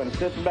slow, and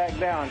sits back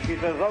down. She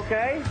says,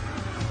 "Okay,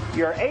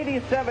 you're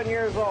 87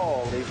 years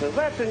old." He says,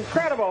 "That's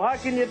incredible. How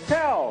can you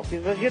tell?"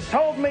 She says, "You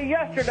told me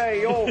yesterday,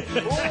 you old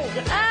fool."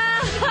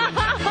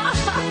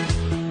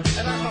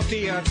 And I thought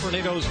the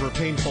tornadoes were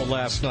painful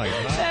last night.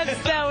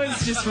 That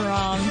was just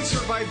wrong. We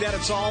survived that.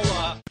 It's all...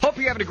 Hope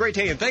you're having a great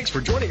day, and thanks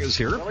for joining us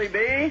here. Willie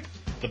B.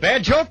 The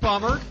Bad Joke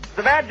Bomber.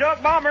 The Bad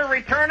Joke Bomber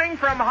returning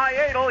from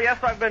Hiatal. Yes,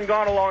 I've been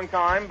gone a long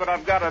time, but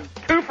I've got a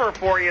twofer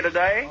for you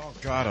today. Oh,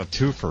 God, a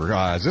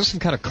twofer. Is this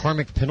some kind of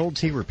karmic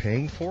penalty we're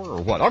paying for,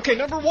 or what? Okay,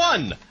 number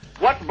one.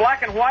 What's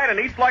black and white and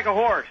eats like a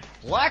horse?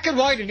 Black and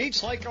white and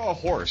eats like a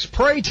horse.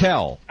 Pray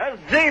tell. A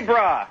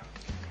zebra.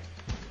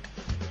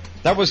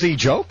 That was the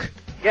joke?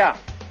 Yeah.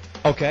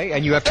 Okay,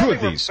 and you have two of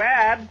these.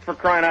 Bad, for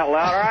crying out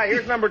loud. All right,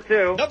 here's number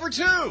two. Number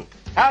two.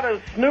 How does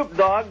Snoop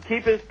Dogg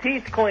keep his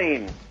teeth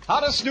clean?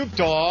 How does Snoop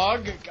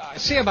Dogg...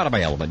 See, I'm out of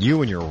my element.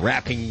 You and your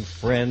rapping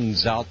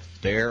friends out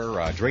there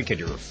drinking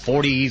your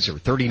 40s or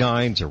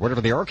 39s or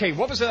whatever they are. Okay,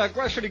 what was the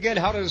question again?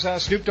 How does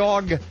Snoop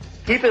Dogg...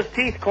 keep his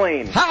teeth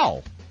clean?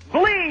 How?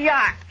 Bleach!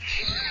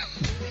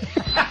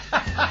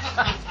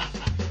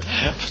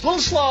 A little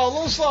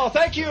slow.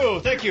 Thank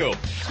you.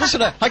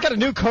 Listen, I got a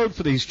new code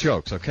for these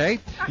jokes, okay?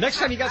 Next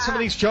time you got some of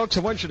these jokes, I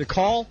want you to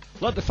call,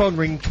 let the phone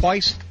ring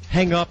twice,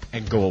 hang up,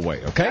 and go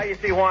away, okay? Now you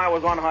see why I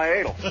was on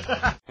hiatal.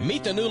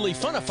 Meet the newly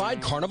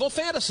funnified Carnival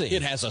Fantasy.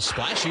 It has a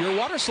splashier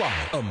water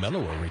slide, a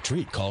mellower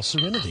retreat called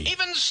Serenity,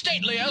 even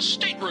statelier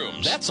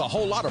staterooms. That's a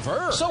whole lot of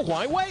her. So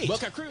why wait?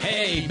 Book a cruise.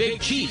 Hey, Big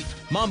Chief.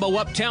 Mambo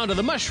uptown to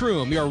the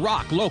Mushroom, your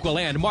rock, local,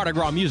 and Mardi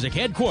Gras music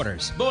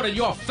headquarters. Voted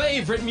your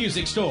favorite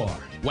music store.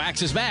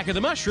 Wax is back at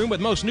the Mushroom with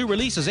most new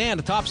releases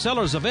and top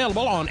sellers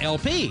available on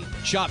LP.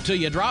 Shop till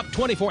you drop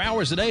 24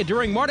 hours a day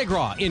during Mardi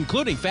Gras,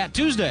 including Fat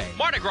Tuesday.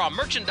 Mardi Gras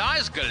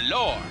merchandise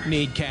galore.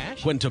 Need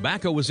cash? When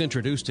tobacco was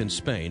introduced in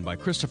Spain by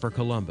Christopher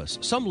Columbus,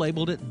 some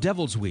labeled it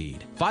Devil's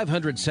Weed.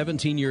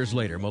 517 years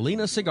later,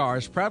 Molina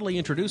Cigars proudly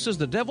introduces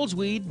the Devil's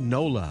Weed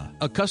Nola,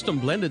 a custom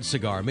blended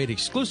cigar made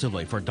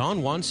exclusively for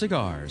Don Juan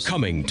Cigars.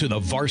 Coming to the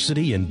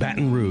Varsity in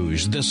Baton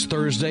Rouge this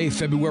Thursday,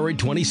 February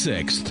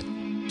 26th.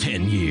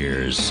 10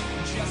 years.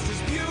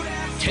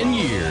 10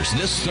 years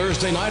this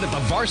Thursday night at the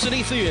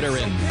Varsity Theater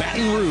in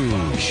Baton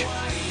Rouge.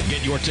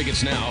 Get your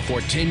tickets now for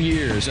 10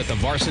 years at the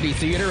Varsity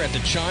Theater at the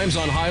Chimes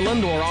on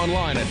Highland or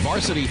online at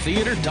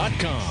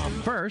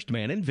varsitytheater.com. First,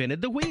 man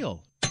invented the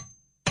wheel.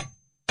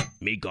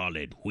 Me call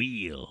it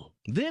wheel.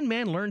 Then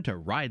man learned to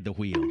ride the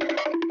wheel.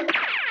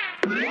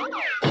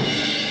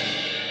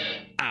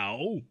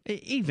 Ow.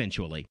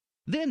 Eventually.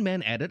 Then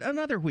man added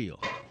another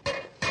wheel.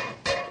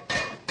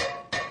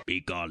 We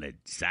call it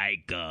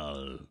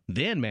cycle.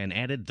 Then man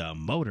added the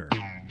motor.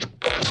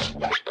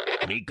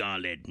 We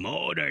call it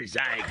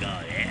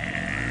motorcycle.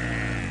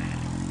 Yeah.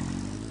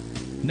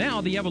 Now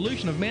the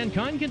evolution of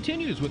mankind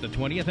continues with the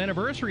 20th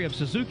anniversary of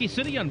Suzuki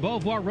City on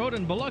Beauvoir Road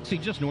in Biloxi,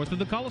 just north of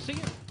the Coliseum.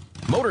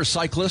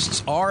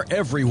 Motorcyclists are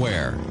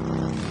everywhere.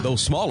 Though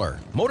smaller,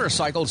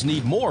 motorcycles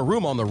need more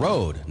room on the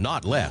road,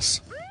 not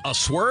less. A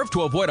swerve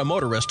to avoid a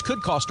motorist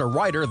could cost a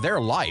rider their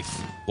life.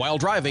 While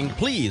driving,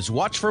 please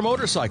watch for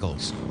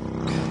motorcycles.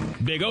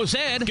 Big O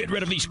said, get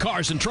rid of these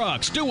cars and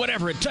trucks. Do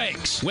whatever it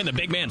takes. When the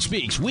big man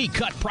speaks, we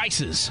cut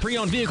prices.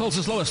 Pre-owned vehicles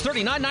as low as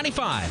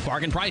 $39.95.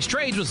 Bargain price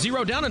trades with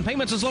zero down and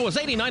payments as low as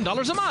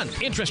 $89 a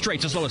month. Interest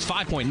rates as low as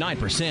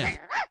 5.9%.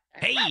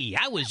 Hey,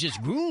 I was just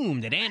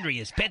groomed at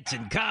Andrea's Pets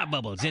and Car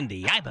Bubbles in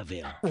the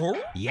Iberville.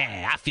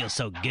 Yeah, I feel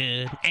so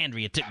good.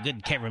 Andrea took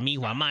good care of me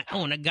while my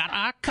owner got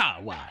our car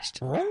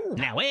washed.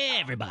 Now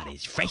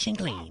everybody's fresh and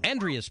clean.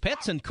 Andrea's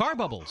Pets and Car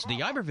Bubbles,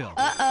 the Iberville.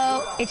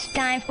 Uh-oh, it's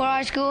time for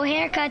our school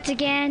haircuts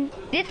again.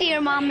 This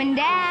year, Mom and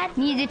Dad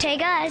need to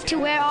take us to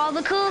where all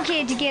the cool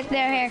kids get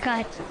their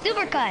haircuts.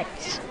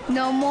 Supercuts.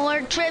 No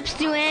more trips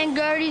to Aunt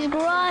Gertie's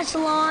garage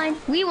salon.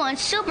 We want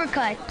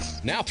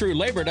Supercuts. Now through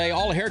Labor Day,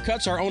 all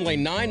haircuts are only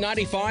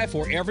 $9.95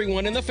 for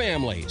everyone in the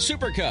family.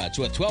 Supercuts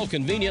with 12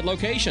 convenient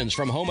locations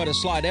from Houma to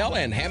Slidell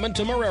and Hammond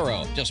to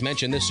Marrero. Just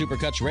mention this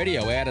Supercuts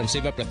radio ad and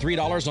save up to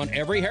 $3 on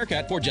every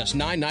haircut for just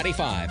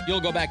 $9.95.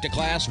 You'll go back to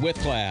class with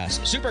class.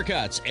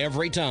 Supercuts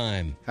every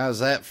time. How's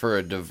that for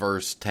a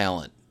diverse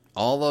talent?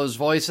 All those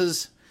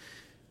voices?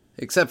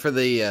 Except for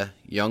the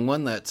young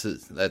one, that's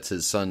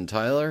his son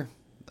Tyler.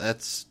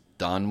 That's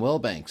Don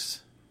Wilbanks.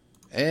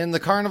 And the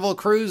Carnival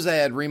Cruise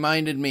ad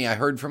reminded me, I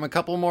heard from a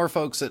couple more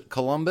folks at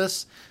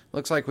Columbus.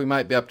 Looks like we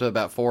might be up to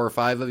about 4 or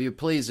 5 of you.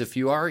 Please, if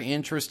you are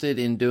interested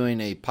in doing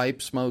a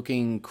pipe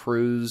smoking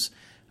cruise,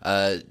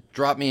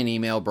 drop me an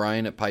email,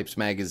 Brian at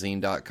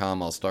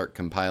PipesMagazine.com. I'll start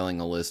compiling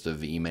a list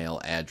of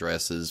email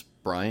addresses.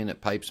 Brian at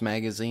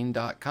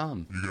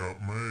PipesMagazine.com. You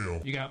got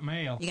mail. You got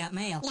mail. You got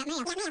mail. You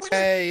got mail.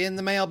 Hey, in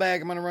the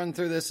mailbag, I'm going to run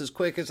through this as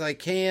quick as I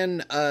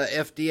can.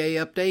 FDA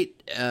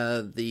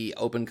update. The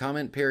open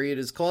comment period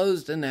is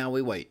closed, and now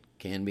we wait.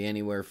 Can be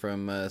anywhere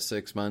from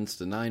 6 months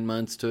to 9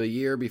 months to a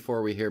year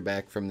before we hear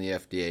back from the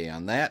FDA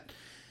on that.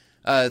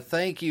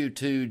 Thank you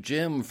to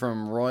Jim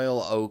from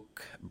Royal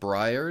Oak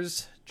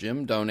Briars.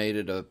 Jim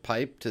donated a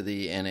pipe to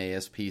the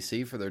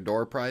NASPC for their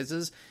door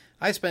prizes.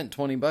 I spent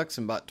 $20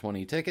 and bought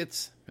 20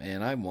 tickets,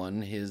 and I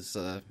won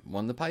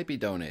the pipe he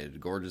donated.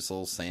 Gorgeous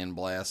little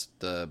sandblast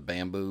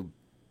bamboo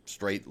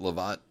straight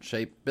Lavat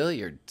shaped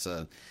billiard. It's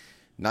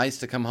nice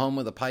to come home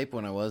with a pipe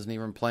when I wasn't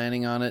even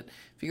planning on it.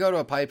 If you go to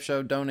a pipe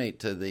show, donate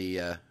to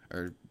the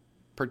or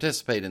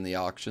participate in the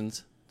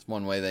auctions. It's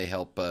one way they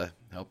help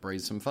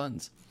raise some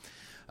funds.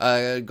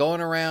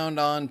 Going around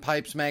on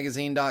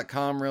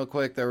PipesMagazine.com real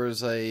quick, there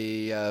was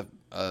a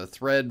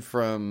thread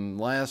from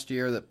last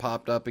year that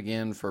popped up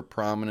again for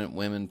prominent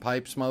women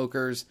pipe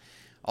smokers.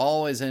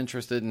 Always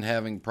interested in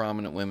having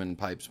prominent women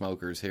pipe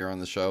smokers here on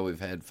the show. We've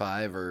had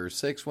 5 or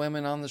 6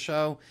 women on the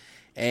show,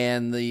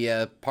 and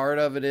the part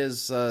of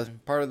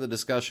the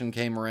discussion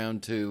came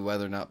around to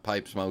whether or not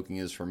pipe smoking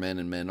is for men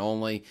and men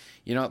only.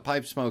 You know what?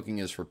 Pipe smoking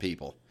is for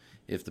people.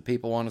 If the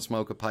people want to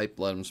smoke a pipe,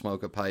 let them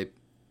smoke a pipe.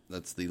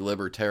 That's the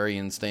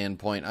libertarian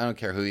standpoint. I don't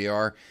care who you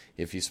are.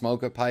 If you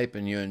smoke a pipe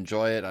and you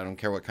enjoy it, I don't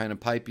care what kind of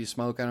pipe you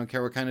smoke. I don't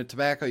care what kind of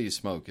tobacco you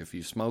smoke. If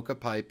you smoke a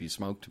pipe, you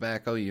smoke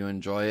tobacco, you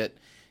enjoy it,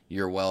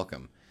 you're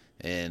welcome.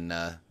 And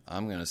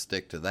I'm going to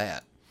stick to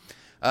that.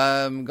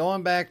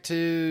 Going back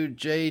to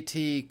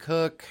J.T.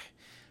 Cook,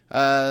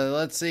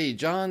 let's see.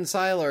 John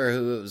Seiler,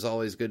 who it was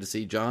always good to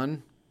see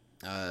John.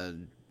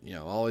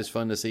 Always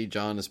fun to see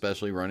John,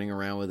 especially running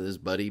around with his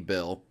buddy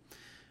Bill.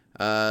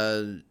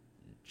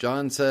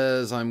 John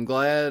says, I'm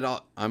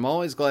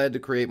always glad to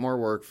create more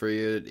work for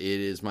you. It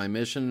is my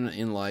mission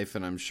in life,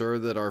 and I'm sure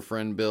that our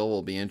friend Bill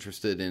will be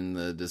interested in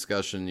the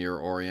discussion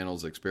your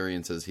Orientals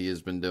experience, as he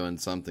has been doing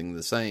something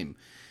the same.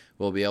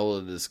 We'll be able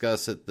to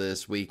discuss it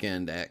this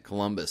weekend at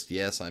Columbus.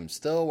 Yes, I'm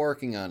still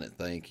working on it.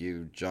 Thank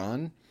you,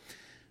 John.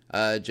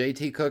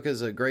 J.T. Cook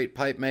is a great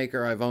pipe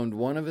maker. I've owned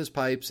one of his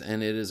pipes,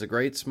 and it is a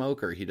great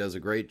smoker. He does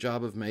a great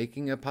job of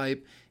making a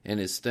pipe, and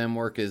his stem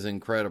work is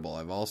incredible.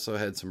 I've also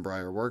had some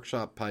Briar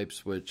Workshop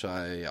pipes, which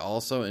I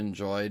also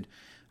enjoyed.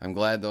 I'm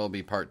glad there'll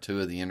be part 2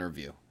 of the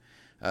interview.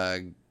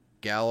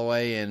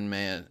 Galloway and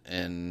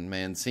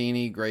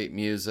Mancini, great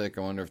music.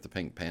 I wonder if the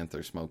Pink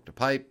Panther smoked a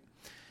pipe.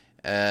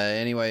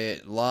 Anyway,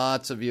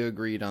 lots of you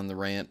agreed on the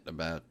rant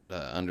about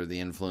under the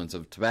influence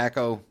of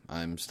tobacco.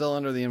 I'm still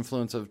under the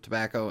influence of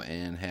tobacco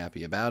and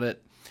happy about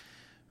it.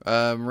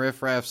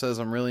 Riff Raff says,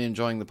 I'm really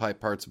enjoying the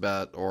pipe parts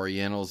about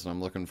Orientals, and I'm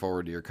looking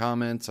forward to your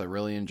comments. I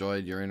really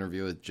enjoyed your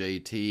interview with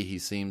JT. He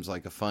seems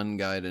like a fun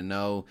guy to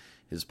know.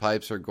 His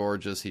pipes are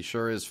gorgeous. He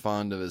sure is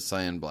fond of his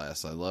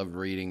sandblasts. I loved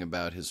reading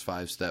about his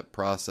 5-step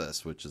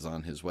process, which is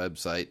on his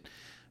website.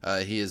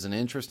 He is an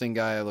interesting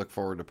guy. I look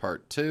forward to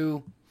part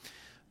 2.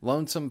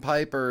 Lonesome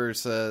Piper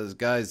says,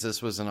 guys,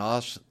 this was an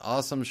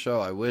awesome show.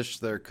 I wish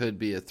there could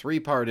be a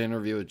 3-part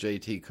interview with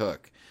JT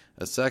Cook.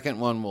 A second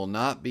one will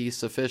not be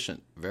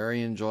sufficient.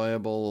 Very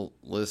enjoyable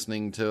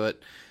listening to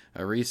it.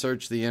 I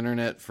researched the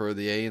internet for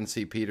the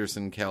A&C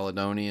Peterson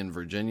Caledonian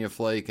Virginia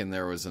Flake, and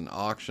there was an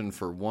auction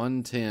for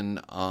 1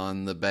 tin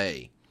on the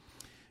bay.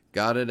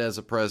 Got it as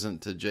a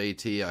present to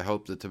JT. I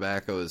hope the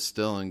tobacco is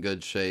still in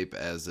good shape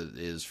as it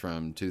is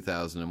from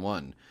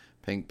 2001.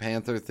 Pink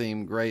Panther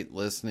theme, great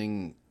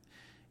listening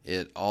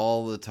it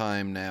all the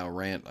time now.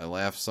 Rant, I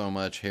laughed so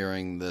much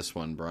hearing this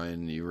one,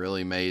 Brian. You're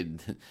really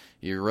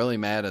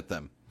mad at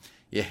them.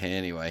 Yeah,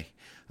 anyway.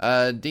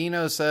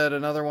 Dino said,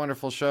 another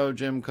wonderful show.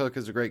 Jim Cook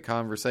is a great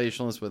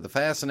conversationalist with a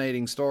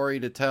fascinating story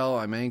to tell.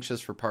 I'm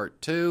anxious for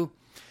part 2.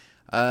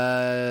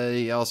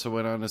 He also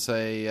went on to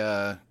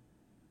say,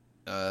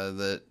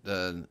 that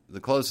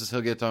the closest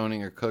he'll get to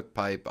owning a cook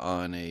pipe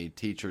on a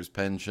teacher's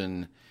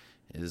pension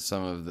is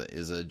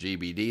a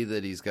GBD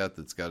that he's got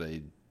that's got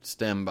a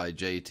stem by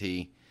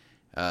JT.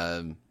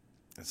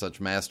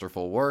 Such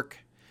masterful work.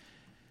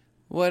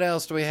 What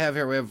else do we have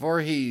here? We have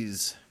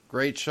Voorhees.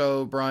 Great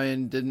show,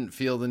 Brian. Didn't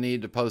feel the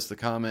need to post the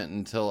comment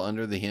until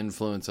under the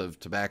influence of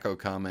tobacco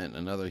comment.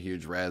 Another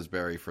huge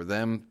raspberry for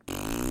them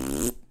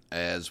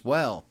as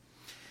well.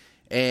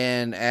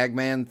 And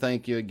Agman,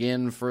 thank you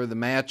again for the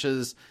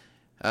matches.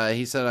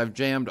 He said, I've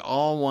jammed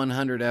all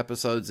 100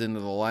 episodes into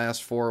the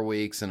last 4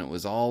 weeks, and it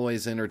was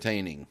always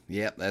entertaining.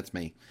 Yep, that's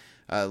me.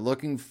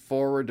 Looking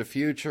forward to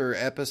future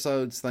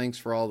episodes. Thanks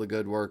for all the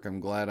good work. I'm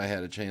glad I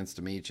had a chance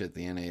to meet you at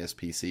the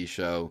NASPC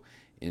show.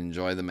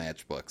 Enjoy the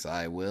matchbooks.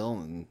 I will.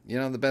 And,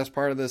 the best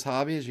part of this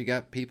hobby is you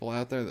got people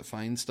out there that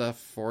find stuff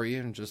for you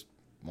and just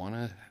want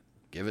to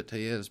give it to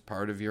you as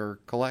part of your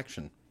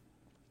collection.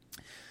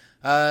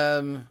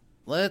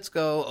 Let's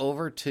go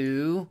over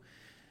to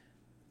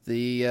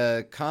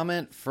the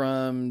comment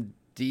from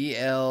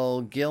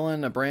DL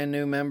Gillen, a brand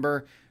new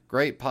member.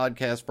 Great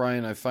podcast,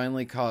 Brian. I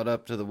finally caught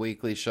up to the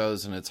weekly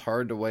shows, and it's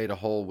hard to wait a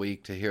whole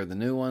week to hear the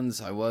new ones.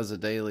 I was a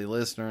daily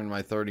listener, and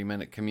my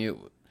 30-minute commute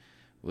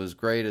was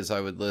great as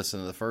I would listen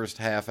to the first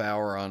half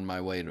hour on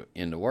my way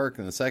into work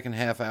and the second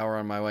half hour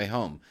on my way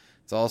home.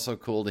 It's also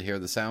cool to hear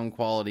the sound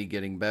quality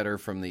getting better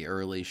from the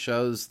early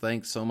shows.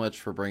 Thanks so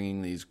much for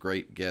bringing these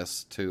great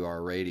guests to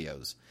our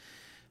radios.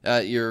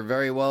 You're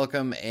very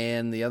welcome,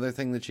 and the other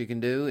thing that you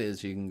can do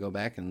is you can go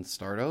back and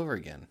start over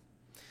again.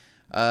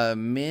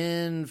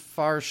 Min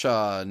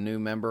Farshaw, new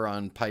member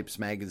on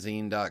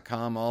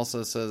PipesMagazine.com,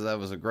 also says that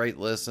was a great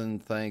listen.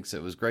 Thanks.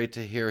 It was great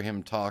to hear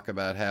him talk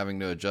about having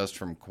to adjust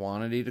from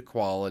quantity to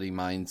quality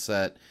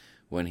mindset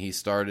when he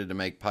started to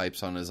make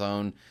pipes on his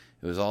own.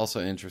 It was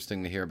also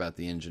interesting to hear about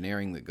the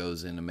engineering that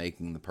goes into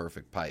making the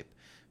perfect pipe.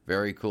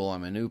 Very cool.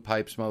 I'm a new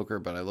pipe smoker,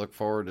 but I look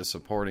forward to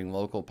supporting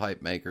local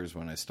pipe makers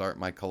when I start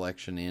my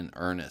collection in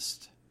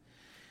earnest.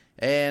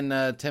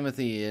 And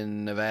Timothy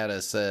in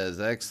Nevada says,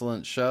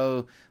 excellent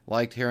show.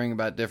 Liked hearing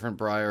about different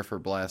briar for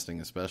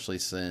blasting, especially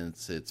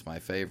since it's my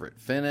favorite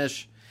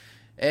finish.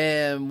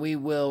 And we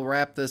will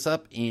wrap this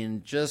up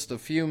in just a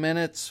few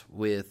minutes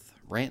with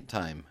Rant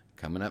Time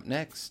coming up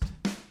next.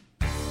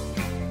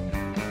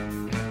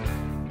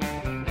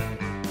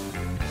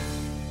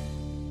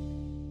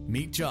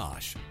 Meet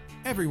Josh.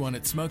 Everyone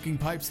at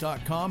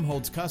SmokingPipes.com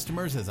holds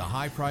customers as a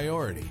high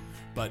priority,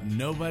 but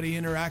nobody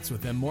interacts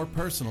with them more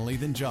personally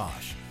than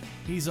Josh.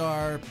 He's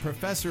our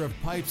professor of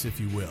pipes, if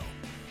you will.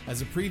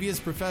 As a previous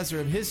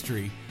professor of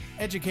history,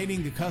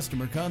 educating the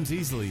customer comes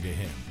easily to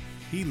him.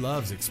 He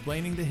loves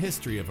explaining the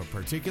history of a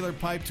particular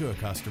pipe to a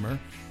customer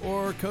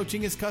or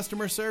coaching his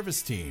customer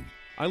service team.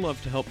 I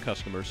love to help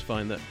customers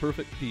find that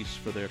perfect piece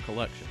for their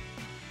collection.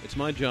 It's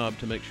my job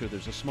to make sure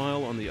there's a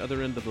smile on the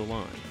other end of the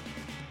line,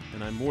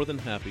 and I'm more than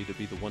happy to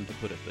be the one to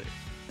put it there.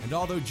 And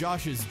although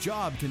Josh's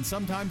job can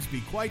sometimes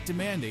be quite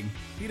demanding,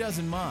 he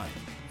doesn't mind.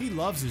 He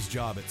loves his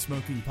job at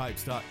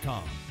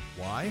SmokingPipes.com.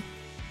 Why?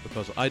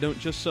 Because I don't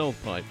just sell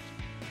pipes,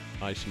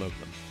 I smoke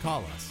them.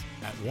 Call us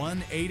at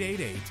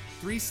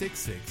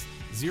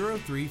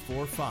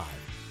 1-888-366-0345.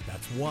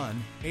 That's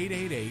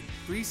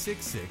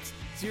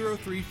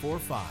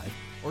 1-888-366-0345.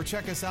 Or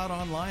check us out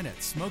online at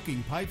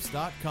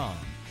SmokingPipes.com.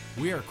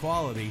 We are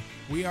quality.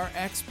 We are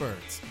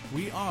experts.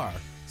 We are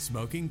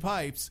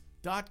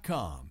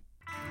SmokingPipes.com.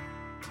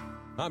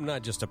 I'm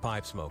not just a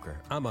pipe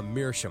smoker. I'm a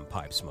Meerschaum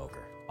pipe smoker.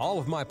 All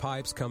of my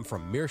pipes come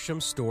from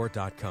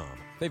MeerschaumStore.com.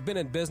 They've been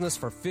in business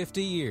for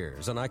 50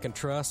 years, and I can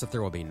trust that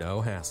there will be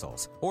no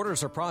hassles.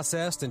 Orders are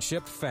processed and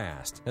shipped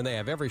fast, and they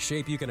have every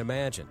shape you can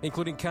imagine,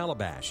 including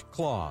calabash,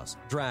 claws,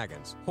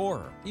 dragons,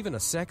 horror, even a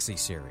sexy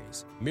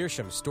series.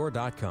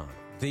 MeerschaumStore.com,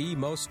 the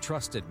most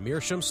trusted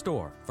Meerschaum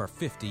store for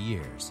 50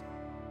 years.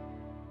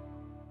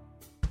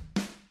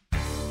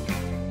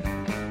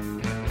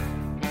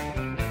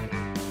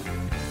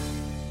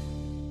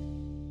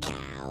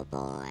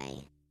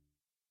 Cowboy.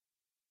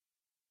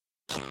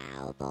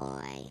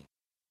 Cowboy.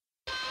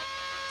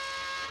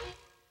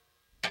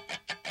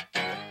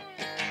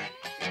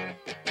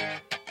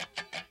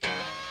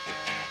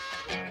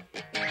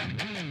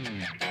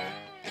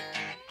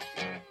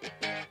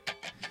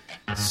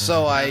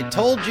 So I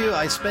told you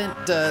I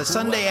spent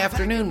Sunday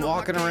afternoon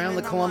walking around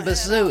the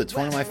Columbus Zoo. It's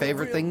one of my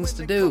favorite things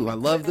to do. I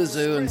love the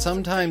zoo, and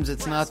sometimes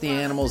it's not the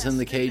animals in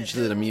the cage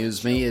that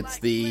amuse me. It's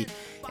the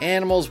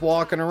animals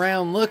walking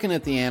around looking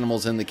at the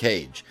animals in the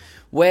cage.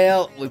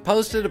 Well, we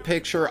posted a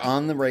picture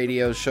on the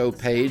radio show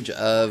page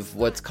of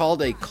what's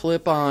called a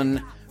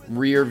clip-on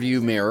rear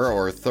view mirror,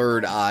 or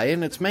third eye,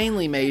 and it's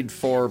mainly made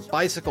for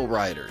bicycle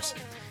riders.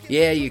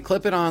 Yeah, you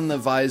clip it on the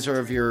visor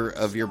of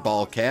your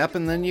ball cap,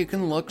 and then you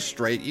can look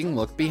straight, you can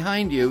look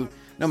behind you,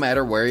 no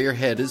matter where your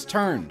head is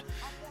turned.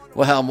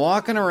 Well, I'm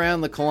walking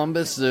around the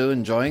Columbus Zoo,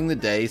 enjoying the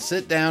day,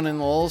 sit down in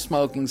the little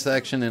smoking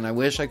section, and I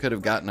wish I could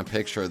have gotten a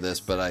picture of this,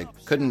 but I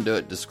couldn't do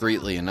it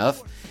discreetly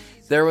enough.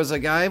 There was a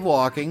guy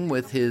walking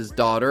with his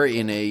daughter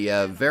in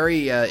a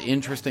very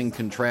interesting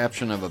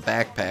contraption of a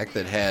backpack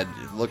that had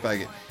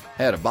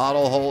had a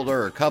bottle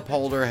holder, a cup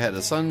holder, had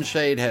a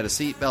sunshade, had a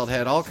seatbelt,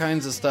 had all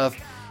kinds of stuff,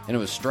 and it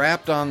was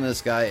strapped on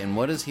this guy. And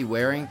what is he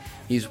wearing?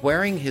 He's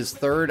wearing his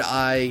third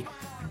eye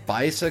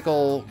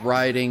bicycle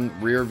riding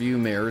rear view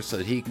mirror so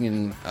that he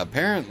can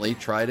apparently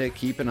try to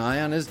keep an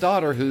eye on his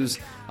daughter who's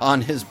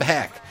on his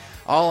back.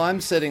 All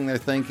I'm sitting there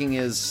thinking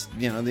is,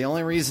 the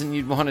only reason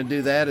you'd want to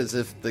do that is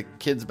if the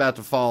kid's about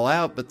to fall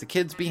out, but the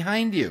kid's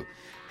behind you.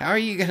 How are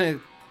you going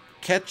to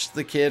catch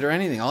the kid or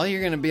anything? All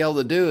you're going to be able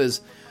to do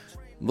is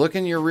look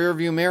in your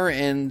rearview mirror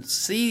and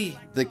see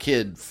the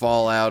kid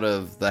fall out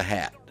of the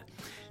hat.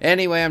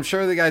 Anyway, I'm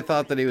sure the guy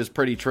thought that he was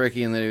pretty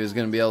tricky and that he was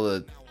going to be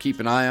able to keep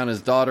an eye on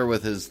his daughter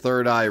with his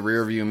third eye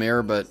rearview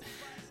mirror, but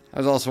I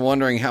was also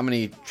wondering how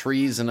many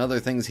trees and other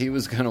things he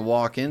was going to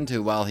walk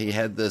into while he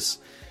had this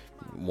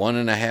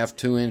 1.5,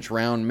 2-inch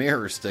round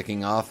mirror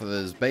sticking off of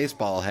his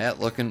baseball hat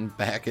looking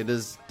back at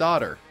his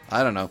daughter.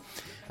 I don't know.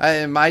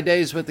 In my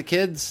days with the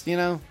kids,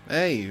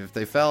 hey, if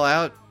they fell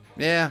out,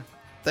 yeah,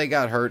 they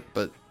got hurt,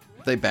 but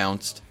they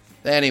bounced.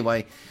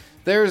 Anyway,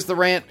 there's the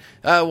rant.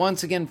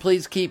 Once again,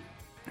 please keep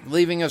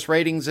leaving us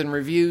ratings and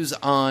reviews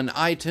on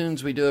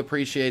iTunes. We do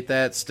appreciate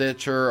that.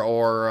 Stitcher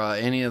or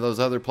any of those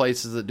other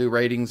places that do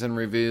ratings and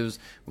reviews.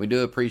 We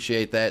do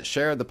appreciate that.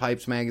 Share the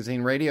Pipes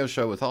Magazine radio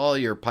show with all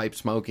your pipe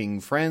smoking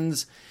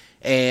friends.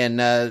 And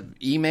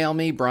email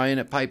me, Brian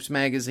at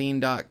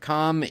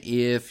PipesMagazine.com,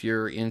 if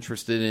you're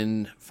interested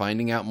in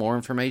finding out more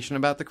information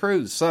about the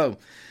cruise. So,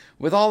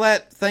 with all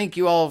that, thank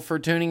you all for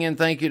tuning in.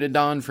 Thank you to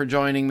Don for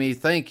joining me.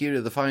 Thank you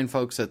to the fine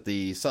folks at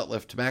the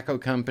Sutliff Tobacco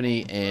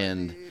Company.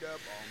 And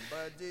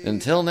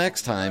until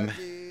next time,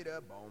 until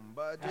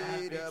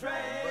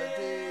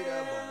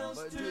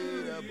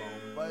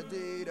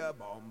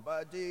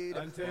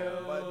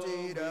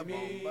we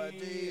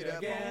meet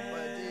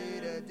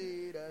again,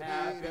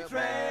 happy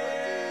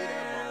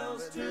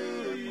trails to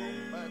you.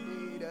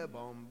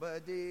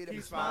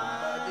 Keep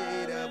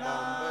smiling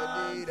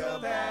until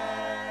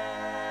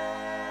then.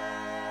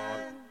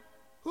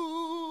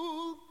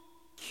 Who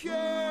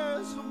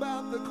cares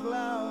about the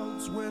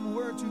clouds when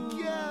we're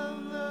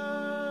together?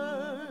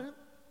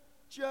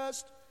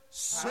 Just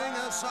sing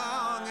a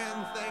song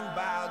and think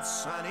about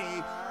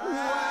sunny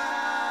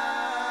weather.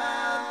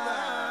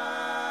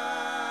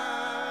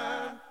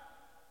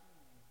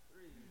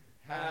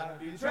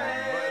 Happy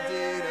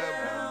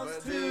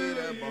trails to you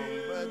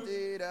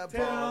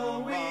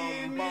till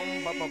we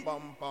meet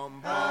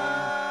again.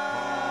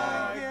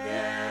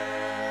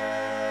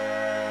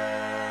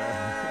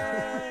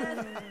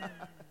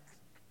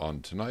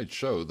 On tonight's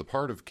show, the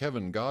part of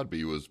Kevin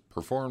Godby was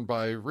performed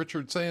by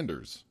Richard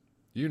Sanders.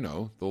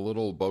 The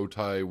little bow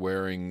tie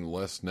wearing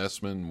Les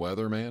Nessman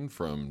weatherman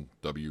from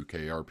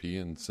WKRP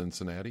in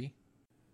Cincinnati.